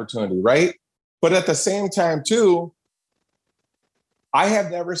 Coaching opportunity, right? But at the same time, too, I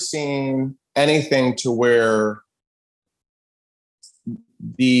have never seen anything to where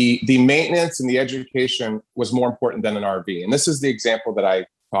the maintenance and the education was more important than an RV. And this is the example that I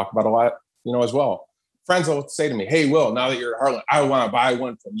talk about a lot, as well. Friends will say to me, hey, Will, now that you're at Heartland, I want to buy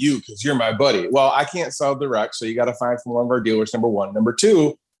one from you because you're my buddy. Well, I can't sell direct, so you got to find from one of our dealers, number one. Number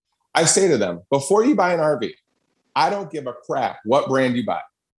two, I say to them, before you buy an RV, I don't give a crap what brand you buy.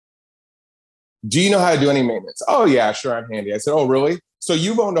 Do you know how to do any maintenance? Oh, yeah, sure, I'm handy. I said, oh, really? So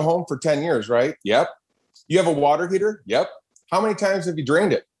you've owned a home for 10 years, right? Yep. You have a water heater? Yep. How many times have you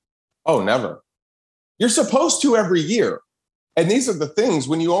drained it? Oh, never. You're supposed to every year. And these are the things,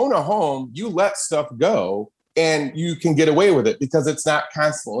 when you own a home, you let stuff go and you can get away with it because it's not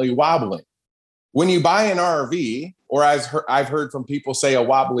constantly wobbling. When you buy an RV, or as I've heard from people say a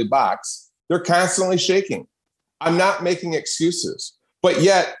wobbly box, they're constantly shaking. I'm not making excuses, but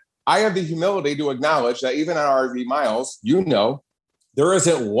yet I have the humility to acknowledge that even on RV Miles, there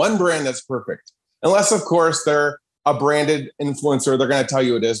isn't one brand that's perfect. Unless, of course, they're a branded influencer. They're going to tell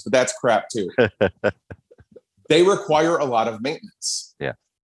you it is, but that's crap too. They require a lot of maintenance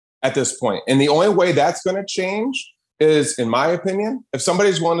at this point. And the only way that's going to change is, in my opinion, if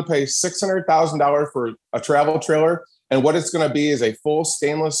somebody's willing to pay $600,000 for a travel trailer, and what it's going to be is a full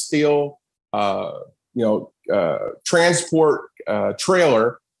stainless steel, transport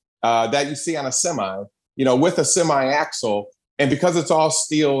trailer that you see on a semi, with a semi axle. And because it's all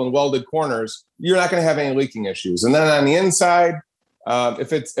steel and welded corners, you're not going to have any leaking issues. And then on the inside,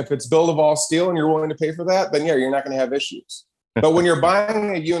 if it's built of all steel and you're willing to pay for that, then you're not going to have issues. But when you're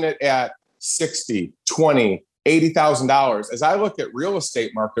buying a unit at $60,000, $20,000, $80,000, as I look at real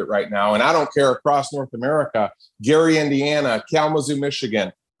estate market right now, and I don't care across North America, Gary, Indiana, Kalamazoo,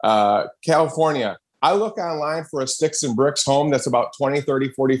 Michigan, California, I look online for a sticks and bricks home that's about 20, 30,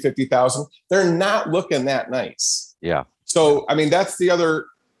 40, 50,000. They're not looking that nice. Yeah. So, that's the other,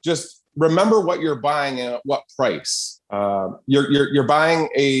 just remember what you're buying and at what price. You're buying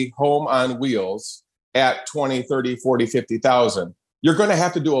a home on wheels at 20, 30, 40, 50,000. You're going to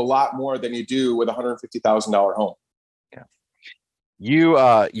have to do a lot more than you do with a $150,000 home. Yeah. You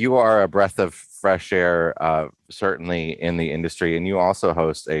are a breath of fresh air, certainly in the industry. And you also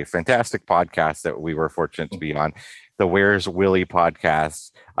host a fantastic podcast that we were fortunate to be on, the Where's Willie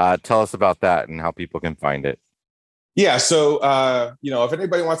podcast. Tell us about that and how people can find it. Yeah. So, if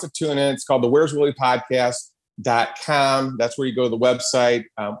anybody wants to tune in, it's called the Where's Willie podcast.com. That's where you go to the website.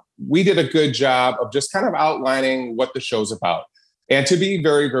 We did a good job of just kind of outlining what the show's about. And to be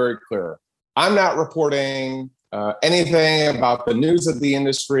very, very clear, I'm not reporting anything about the news of the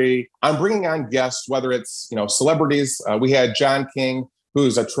industry. I'm bringing on guests, whether it's, celebrities. We had John King,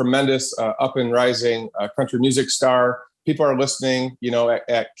 who's a tremendous up and rising country music star. People are listening,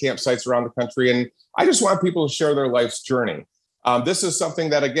 at campsites around the country. And I just want people to share their life's journey. This is something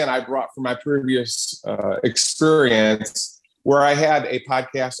that, again, I brought from my previous experience where I had a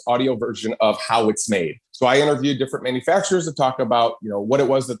podcast audio version of how it's made. So I interviewed different manufacturers to talk about, what it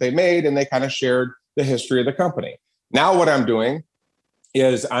was that they made, and they kind of shared the history of the company. Now what I'm doing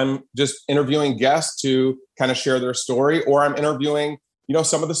is I'm just interviewing guests to kind of share their story, or I'm interviewing,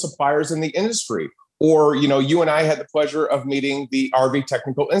 some of the suppliers in the industry, or, you and I had the pleasure of meeting the RV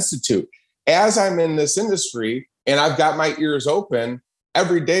Technical Institute. As I'm in this industry and I've got my ears open,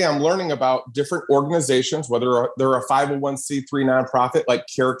 every day I'm learning about different organizations, whether they're a 501c3 nonprofit like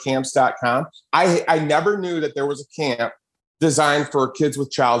carecamps.com. I never knew that there was a camp designed for kids with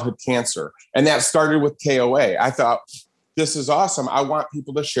childhood cancer. And that started with KOA. I thought, this is awesome. I want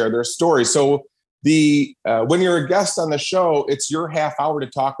people to share their stories. So when you're a guest on the show, it's your half hour to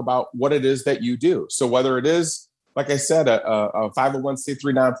talk about what it is that you do. So whether it is, like I said, a 501c3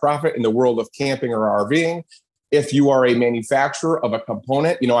 nonprofit in the world of camping or RVing, if you are a manufacturer of a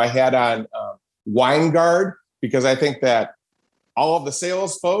component, I had on WineGuard, because I think that all of the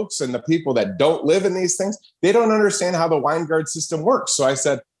sales folks and the people that don't live in these things, they don't understand how the WineGuard system works. So I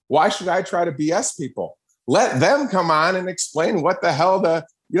said, why should I try to BS people? Let them come on and explain what the hell the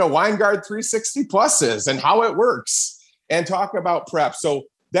WineGuard 360 Plus is and how it works, and talk about prep. So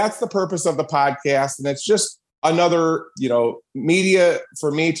that's the purpose of the podcast. And it's just another, media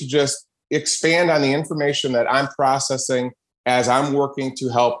for me to just expand on the information that I'm processing as I'm working to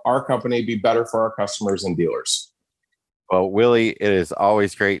help our company be better for our customers and dealers. Well, Willie, it is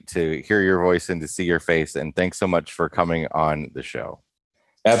always great to hear your voice and to see your face. And thanks so much for coming on the show.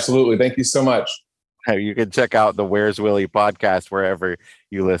 Absolutely. Thank you so much. You can check out the Where's Willie podcast wherever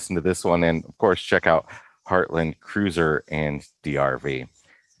you listen to this one. And of course, check out Heartland Cruiser and DRV.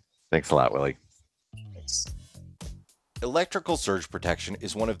 Thanks a lot, Willie. Thanks. Electrical surge protection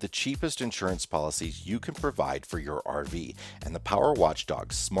is one of the cheapest insurance policies you can provide for your RV, and the Power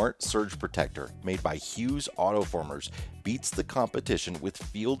Watchdog Smart Surge Protector, made by Hughes Autoformers, beats the competition with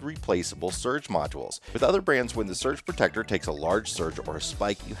field replaceable surge modules. With other brands, when the surge protector takes a large surge or a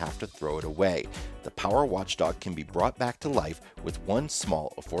spike, you have to throw it away. The Power Watchdog can be brought back to life with one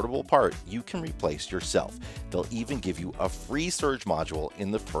small, affordable part you can replace yourself. They'll even give you a free surge module in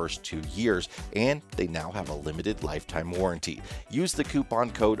the first 2 years, and they now have a limited lifetime warranty. Use the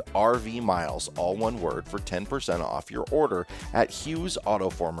coupon code RVMiles, all one word, for 10% off your order at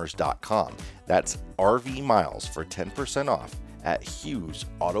HughesAutoformers.com. That's RV Miles for 10% off at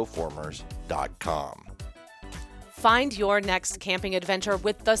HughesAutoformers.com. Find your next camping adventure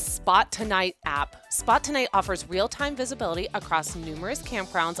with the Spot Tonight app. Spot Tonight offers real-time visibility across numerous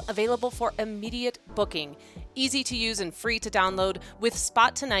campgrounds available for immediate booking. Easy to use and free to download, with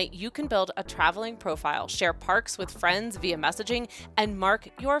Spot Tonight you can build a traveling profile, share parks with friends via messaging, and mark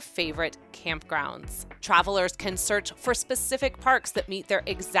your favorite campgrounds. Travelers can search for specific parks that meet their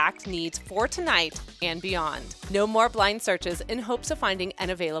exact needs for tonight and beyond. No more blind searches in hopes of finding an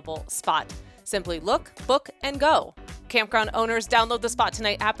available spot. Simply look, book, and go. Campground owners, download the Spot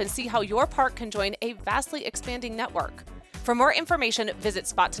Tonight app and see how your park can join a vastly expanding network. For more information, visit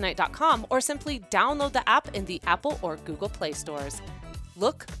spottonight.com or simply download the app in the Apple or Google Play stores.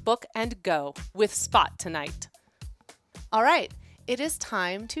 Look, book, and go with Spot Tonight. All right, it is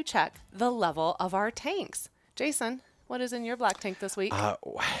time to check the level of our tanks. Jason, what is in your black tank this week?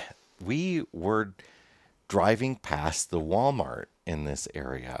 We were driving past the Walmart in this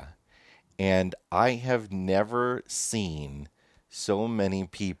area, and I have never seen so many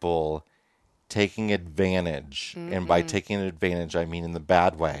people taking advantage, and by taking advantage, I mean in the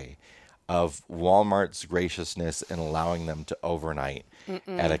bad way, of Walmart's graciousness in allowing them to overnight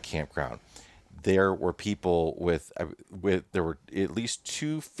at a campground. There were people with there were at least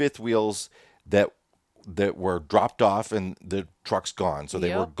 2 fifth wheels that were dropped off and the truck's gone. So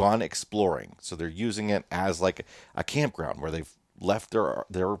they were gone exploring. So they're using it as like a campground where they've left their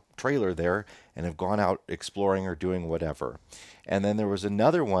trailer there and have gone out exploring or doing whatever. And then there was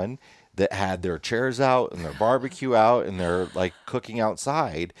another one that had their chairs out and their barbecue out and they're like cooking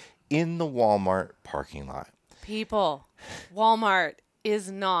outside in the Walmart parking lot. People, Walmart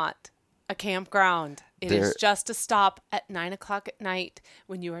is not a campground. It is just a stop at 9:00 at night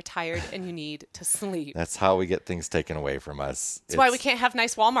when you are tired and you need to sleep. That's how we get things taken away from us. That's why we can't have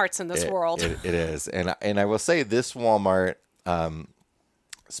nice Walmarts in this world. It is. And I will say this Walmart,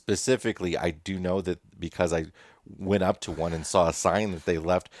 specifically, I do know that because I went up to one and saw a sign that they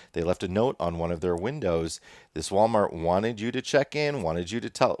left a note on one of their windows. This Walmart wanted you to check in, wanted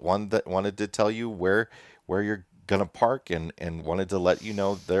to tell you where you're gonna park and wanted to let you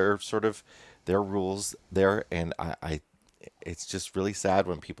know their rules there. And I it's just really sad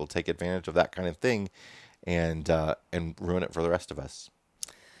when people take advantage of that kind of thing and ruin it for the rest of us.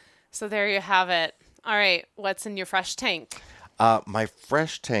 So there you have it. All right. What's in your fresh tank? My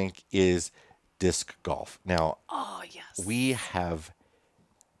fresh tank is disc golf. Now, Oh, yes. we have,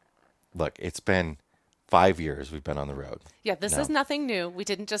 look, it's been 5 years we've been on the road. Yeah, this now. is nothing new. We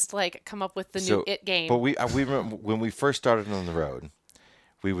didn't just like come up with the new it game. But we remember when we first started on the road,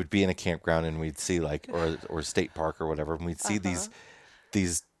 we would be in a campground and we'd see like, or state park or whatever, and we'd see these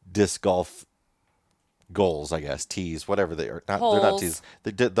disc golf goals, I guess, tees, whatever they are. They're not tees.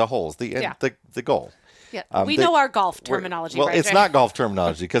 The holes, the goal. Yeah, we know our golf terminology. Well, right, it's right? not golf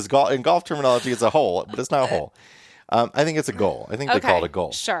terminology because in golf terminology it's a hole, but it's not a hole. I think it's a goal. I think they call it a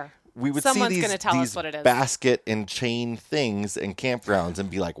goal. Sure. We would Someone's see gonna tell these us what it is. basket and chain things in campgrounds and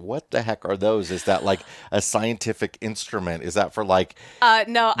be like, what the heck are those? Is that like a scientific instrument? Is that for like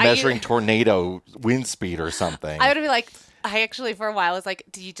No, measuring tornado wind speed or something? I would be like, I actually for a while was like,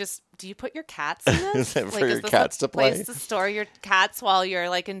 do you put your cats in this? Is it for like, your is this cats a to play? place to store your cats while you're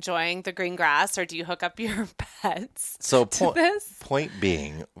like enjoying the green grass, or do you hook up your pets So to this? point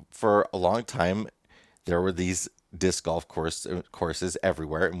being, for a long time, there were these disc golf courses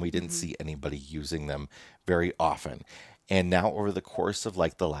everywhere, and we didn't see anybody using them very often. And now over the course of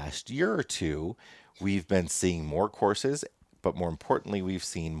like the last year or two, we've been seeing more courses, but more importantly, we've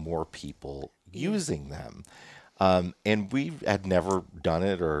seen more people using them. And we had never done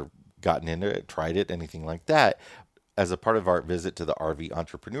it or gotten into it, tried it, anything like that. As a part of our visit to the RV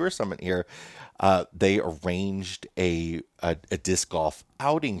Entrepreneur Summit here, they arranged a disc golf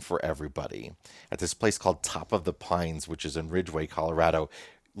outing for everybody at this place called Top of the Pines, which is in Ridgway, Colorado,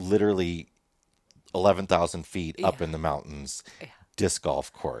 literally 11,000 feet up in the mountains, disc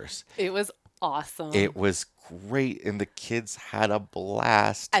golf course. It was awesome. It was great, and the kids had a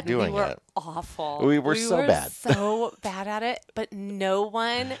blast and doing we were it. awful. We were so bad. So bad at it, but no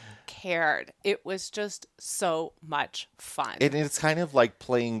one cared. It was just so much fun. And it's kind of like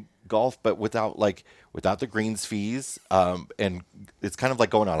playing golf, but without the greens fees. And it's kind of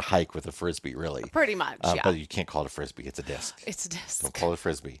like going on a hike with a frisbee, really. Pretty much, yeah. But you can't call it a frisbee; it's a disc. It's a disc. Don't call it a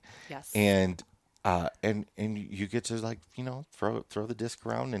frisbee. Yes. And you get to throw the disc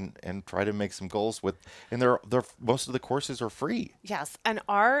around and try to make some goals with. And they're most of the courses are free. Yes. And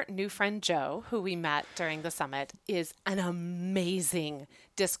our new friend Joe, who we met during the summit, is an amazing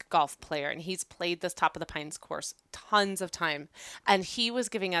disc golf player. And he's played this Top of the Pines course tons of time. And he was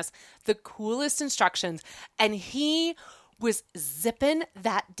giving us the coolest instructions. And he was zipping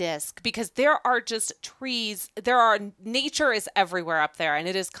that disc because there are just trees. Nature is everywhere up there and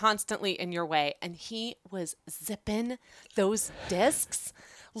it is constantly in your way. And he was zipping those discs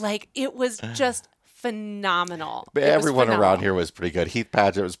like it was just phenomenal. But everyone around here was pretty good. Heath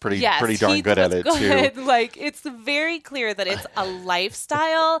Padgett was pretty darn Heath good at was it good. too. Like it's very clear that it's a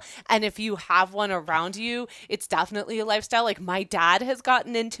lifestyle, and if you have one around you, it's definitely a lifestyle. Like my dad has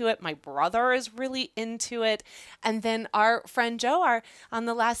gotten into it, my brother is really into it, and then our friend Joe, on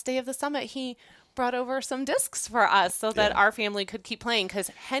the last day of the summit, he brought over some discs for us so that our family could keep playing, because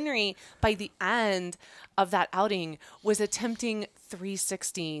Henry, by the end of that outing, was attempting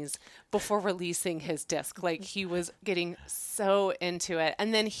 360s before releasing his disc. Like he was getting so into it.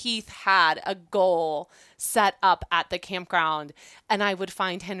 And then Heath had a goal set up at the campground, and I would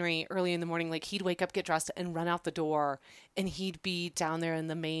find Henry early in the morning. Like he'd wake up, get dressed, and run out the door, and he'd be down there in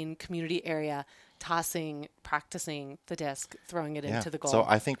the main community area practicing the disc, throwing it into the goal. So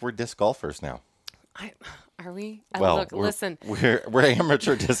I think we're disc golfers now. Are we? Well, listen. We're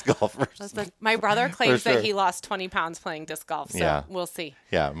amateur disc golfers. Listen, my brother claims sure. that he lost 20 pounds playing disc golf, so we'll see.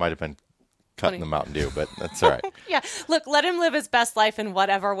 Yeah, it might have been cutting the Mountain Dew, but that's all right. Yeah, look, let him live his best life in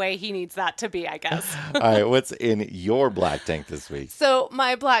whatever way he needs that to be, I guess. All right, what's in your black tank this week? So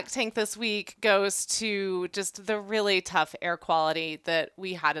my black tank this week goes to just the really tough air quality that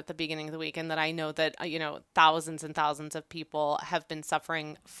we had at the beginning of the week, and that I know that thousands and thousands of people have been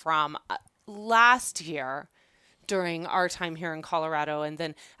suffering from last year during our time here in Colorado, and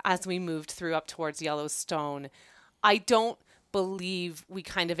then as we moved through up towards Yellowstone. I don't believe we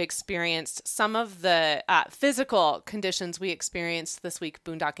kind of experienced some of the physical conditions we experienced this week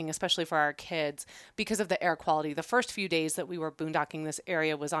boondocking, especially for our kids, because of the air quality. The first few days that we were boondocking, this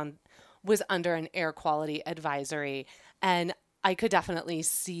area was under an air quality advisory, and I could definitely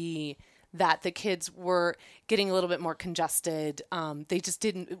see that the kids were getting a little bit more congested.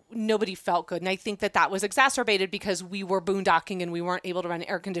 Nobody felt good. And I think that was exacerbated because we were boondocking and we weren't able to run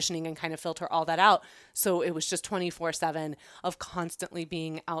air conditioning and kind of filter all that out. So it was just 24/7 of constantly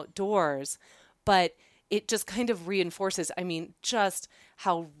being outdoors. But it just kind of reinforces, just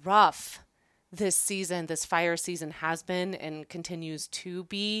how rough this fire season has been and continues to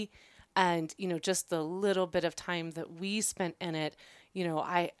be. And, just the little bit of time that we spent in it,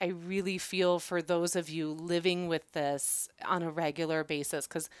 I really feel for those of you living with this on a regular basis,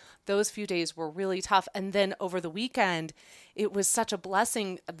 because those few days were really tough. And then over the weekend, it was such a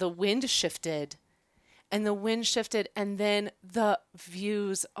blessing. The wind shifted, and then the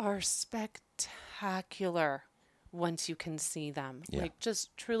views are spectacular once you can see them. Yeah. Like,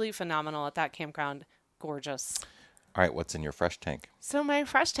 just truly phenomenal at that campground. Gorgeous. All right, what's in your fresh tank? So my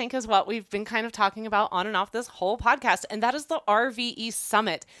fresh tank is what we've been kind of talking about on and off this whole podcast, and that is the RVE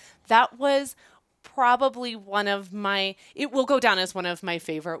Summit. That was probably it will go down as one of my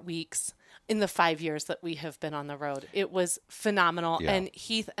favorite weeks in the 5 years that we have been on the road. It was phenomenal. Yeah. And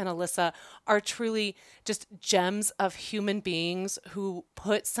Heath and Alyssa are truly just gems of human beings who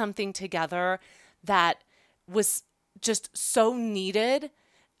put something together that was just so needed.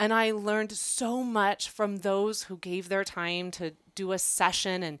 And I learned so much from those who gave their time to do a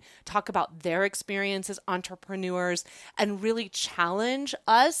session and talk about their experience as entrepreneurs and really challenge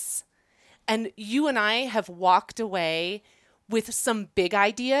us. And you and I have walked away with some big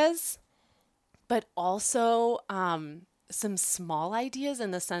ideas, but also some small ideas in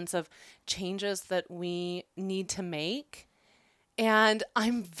the sense of changes that we need to make. And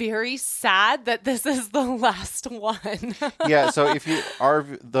I'm very sad that this is the last one. Yeah, so if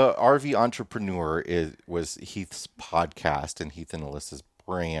the RV Entrepreneur was Heath's podcast and Heath and Alyssa's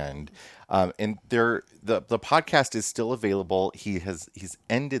brand, and the podcast is still available. He's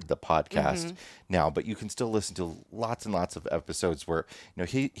ended the podcast now, but you can still listen to lots and lots of episodes where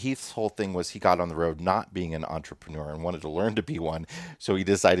Heath's whole thing was he got on the road not being an entrepreneur and wanted to learn to be one, so he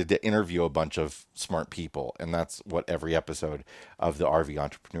decided to interview a bunch of smart people, and that's what every episode of the RV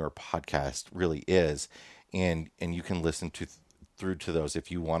Entrepreneur podcast really is, and you can listen through to those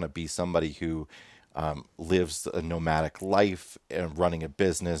if you want to be somebody who lives a nomadic life and running a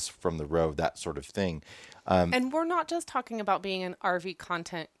business from the road, that sort of thing. And we're not just talking about being an RV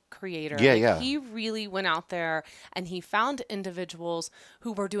content creator. Yeah. He really went out there and he found individuals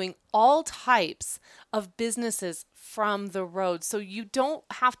who were doing all types of businesses from the road. So you don't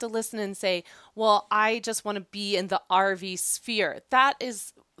have to listen and say, well, I just want to be in the RV sphere.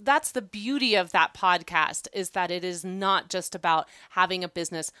 That's the beauty of that podcast, is that it is not just about having a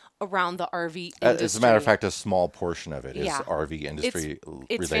business around the RV industry. As a matter of fact, a small portion of it is Yeah. RV industry It's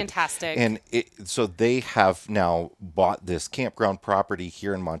related. fantastic. And so they have now bought this campground property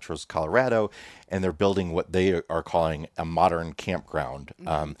here in Montrose, Colorado, and they're building what they are calling a modern campground.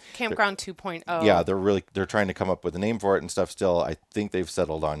 Campground 2.0. Yeah, they're trying to come up with a name for it and stuff still. I think they've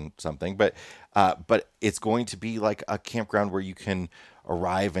settled on something, but it's going to be like a campground where you can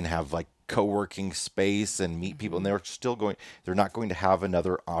arrive and have like co-working space and meet people, and they're not going to have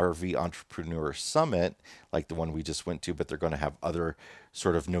another RV Entrepreneur Summit like the one we just went to, but they're going to have other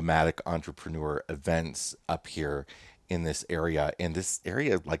sort of nomadic entrepreneur events up here in this area. And this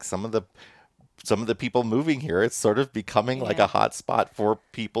area, like some of the people moving here, it's sort of becoming like a hot spot for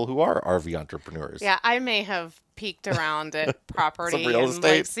people who are RV entrepreneurs. Yeah, I may have peeked around at property Some real and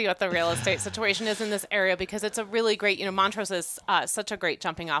estate. see what the real estate situation is in this area, because it's a really great, Montrose is such a great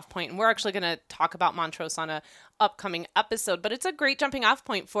jumping off point. And we're actually going to talk about Montrose on a upcoming episode, but it's a great jumping off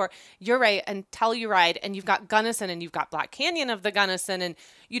point for Ouray and Telluride, and you've got Gunnison and you've got Black Canyon of the Gunnison. And,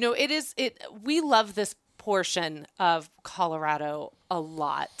 we love this portion of Colorado a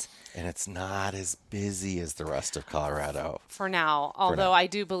lot. And it's not as busy as the rest of Colorado. For now, although I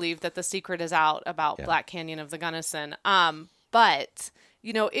do believe that the secret is out about Black Canyon of the Gunnison. But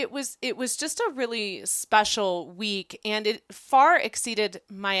it was just a really special week, and it far exceeded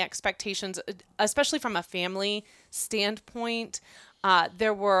my expectations, especially from a family standpoint.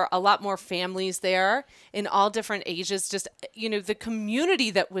 There were a lot more families there in all different ages. Just, the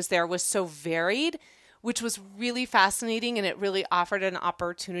community that was there was so varied, which was really fascinating, and it really offered an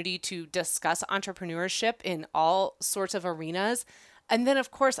opportunity to discuss entrepreneurship in all sorts of arenas. And then,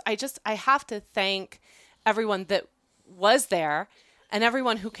 of course, I have to thank everyone that was there and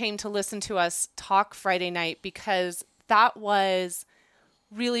everyone who came to listen to us talk Friday night, because that was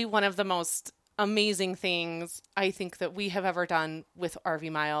really one of the most amazing things I think that we have ever done with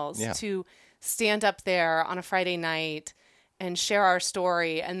RV Miles, to stand up there on a Friday night and share our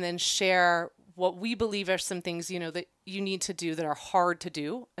story, and then share what we believe are some things, that you need to do that are hard to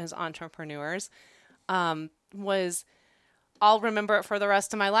do as entrepreneurs. I'll remember it for the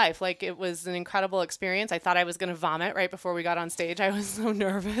rest of my life. Like, it was an incredible experience. I thought I was going to vomit right before we got on stage. I was so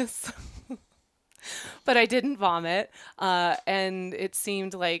nervous, but I didn't vomit. And it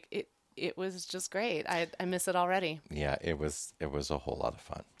seemed like it was just great. I miss it already. Yeah, it was a whole lot of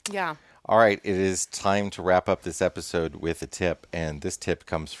fun. Yeah. All right, it is time to wrap up this episode with a tip, and this tip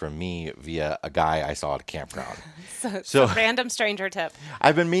comes from me via a guy I saw at a campground. So random stranger tip.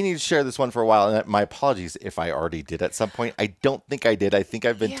 I've been meaning to share this one for a while, and my apologies if I already did at some point. I don't think I did. I think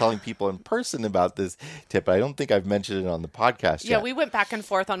I've been telling people in person about this tip, but I don't think I've mentioned it on the podcast yet. Yeah, we went back and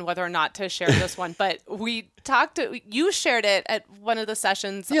forth on whether or not to share this one, but you shared it at one of the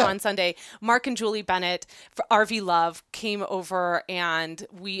sessions on Sunday. Mark and Julie Bennett for RV Love came over, and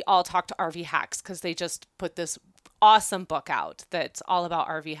we all talked to RV hacks because they just put this awesome book out that's all about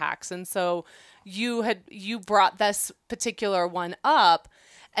RV hacks. And so you brought this particular one up,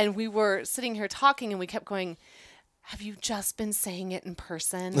 and we were sitting here talking, and we kept going, have you just been saying it in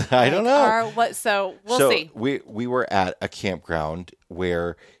person? I don't know. So we'll see. We were at a campground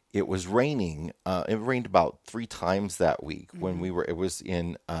where it was raining. It rained about 3 times that week when it was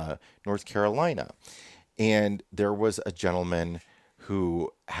in North Carolina. And there was a gentleman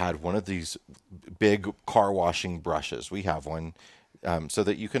who had one of these big car washing brushes. We have one so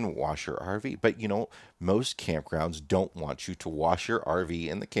that you can wash your RV. But, most campgrounds don't want you to wash your RV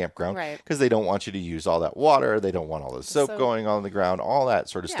in the campground because they don't want you to use all that water. They don't want all the soap going on the ground, all that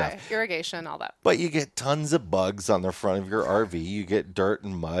sort of stuff. Irrigation, all that. But you get tons of bugs on the front of your RV. You get dirt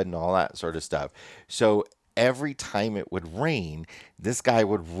and mud and all that sort of stuff. So every time it would rain, this guy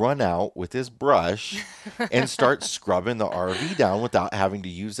would run out with his brush and start scrubbing the RV down without having to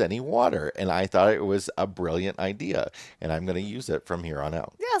use any water. And I thought it was a brilliant idea, and I'm going to use it from here on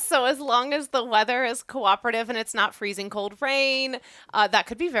out. Yeah, so as long as the weather is cooperative and it's not freezing cold rain, that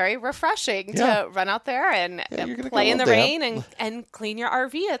could be very refreshing to run out there and play in the rain and clean your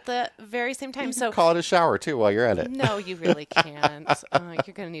RV at the very same time. So call it a shower, too, while you're at it. No, you really can't.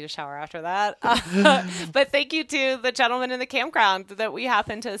 You're going to need a shower after that. But thank you to the gentleman in the campground that we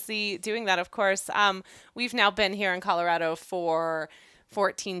happen to see doing that, of course. We've now been here in Colorado for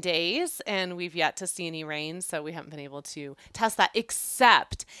 14 days, and we've yet to see any rain, so we haven't been able to test that,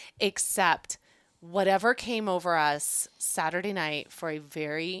 except whatever came over us Saturday night for a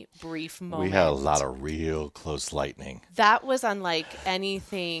very brief moment. We had a lot of real close lightning. That was unlike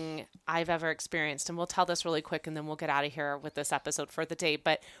anything I've ever experienced, and we'll tell this really quick, and then we'll get out of here with this episode for the day,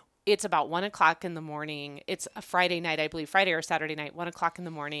 but it's about 1 o'clock in the morning. It's a Friday night, I believe, Friday or Saturday night, 1 o'clock in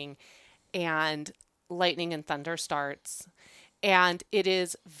the morning, and lightning and thunder starts. And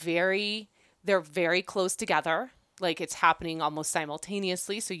they're very close together. Like it's happening almost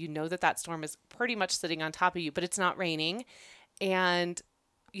simultaneously. So you know that storm is pretty much sitting on top of you, but it's not raining. And,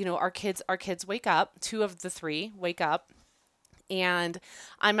 our kids wake up. 2 of the 3 wake up. And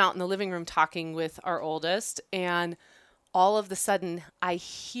I'm out in the living room talking with our oldest, and all of a sudden, I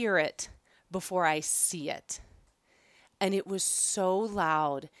hear it before I see it. And it was so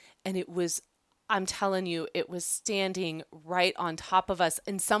loud. And I'm telling you, it was standing right on top of us.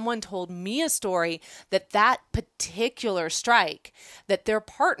 And someone told me a story that particular strike, that their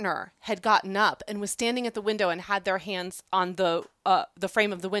partner had gotten up and was standing at the window and had their hands on the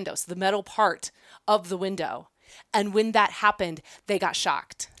frame of the window, so the metal part of the window. And when that happened, they got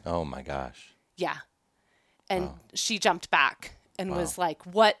shocked. Oh, my gosh. Yeah. And she jumped back and was like,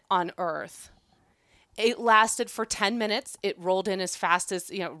 what on earth? It lasted for 10 minutes. It rolled out as fast as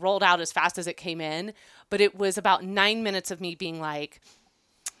it came in. But it was about 9 minutes of me being like,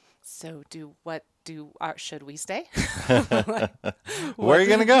 so should we stay? Where are you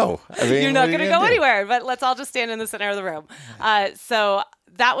going to go? You're not going to go anywhere, but let's all just stand in the center of the room. So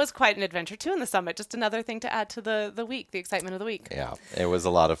that was quite an adventure too in the summit. Just another thing to add to the week, the excitement of the week. Yeah, it was a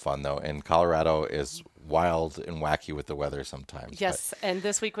lot of fun though. And Colorado is wild and wacky with the weather sometimes. Yes, and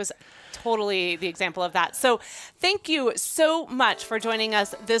this week was totally the example of that. So thank you so much for joining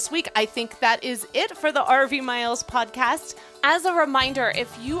us this week. I think that is it for the RV Miles podcast. As a reminder,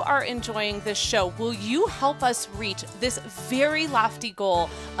 if you are enjoying this show, will you help us reach this very lofty goal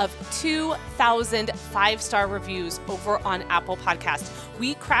of 2,000 5-star reviews over on Apple Podcasts?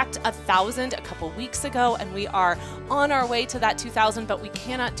 We cracked 1,000 a couple weeks ago, and we are on our way to that 2,000, but we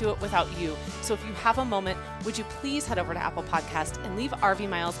cannot do it without you. So if you have a moment, would you please head over to Apple Podcast and leave RV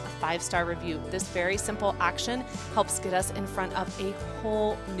Miles a 5-star review? This very simple action helps get us in front of a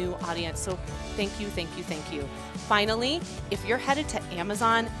whole new audience. So thank you, thank you, thank you. Finally, if you're headed to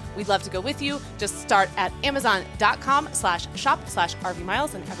Amazon, we'd love to go with you. Just start at amazon.com/shop/RV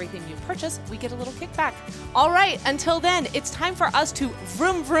Miles, and everything you purchase, we get a little kickback. All right, until then, it's time for us to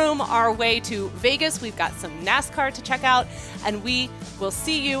vroom vroom our way to Vegas. We've got some NASCAR to check out, and we will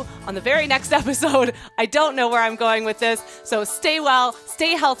see you on the very next episode. I don't know where I'm going with this, so stay well,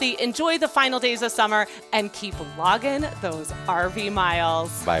 stay healthy, enjoy the final days of summer, and keep logging those RV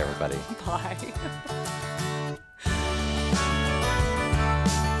miles. Bye, everybody. Bye.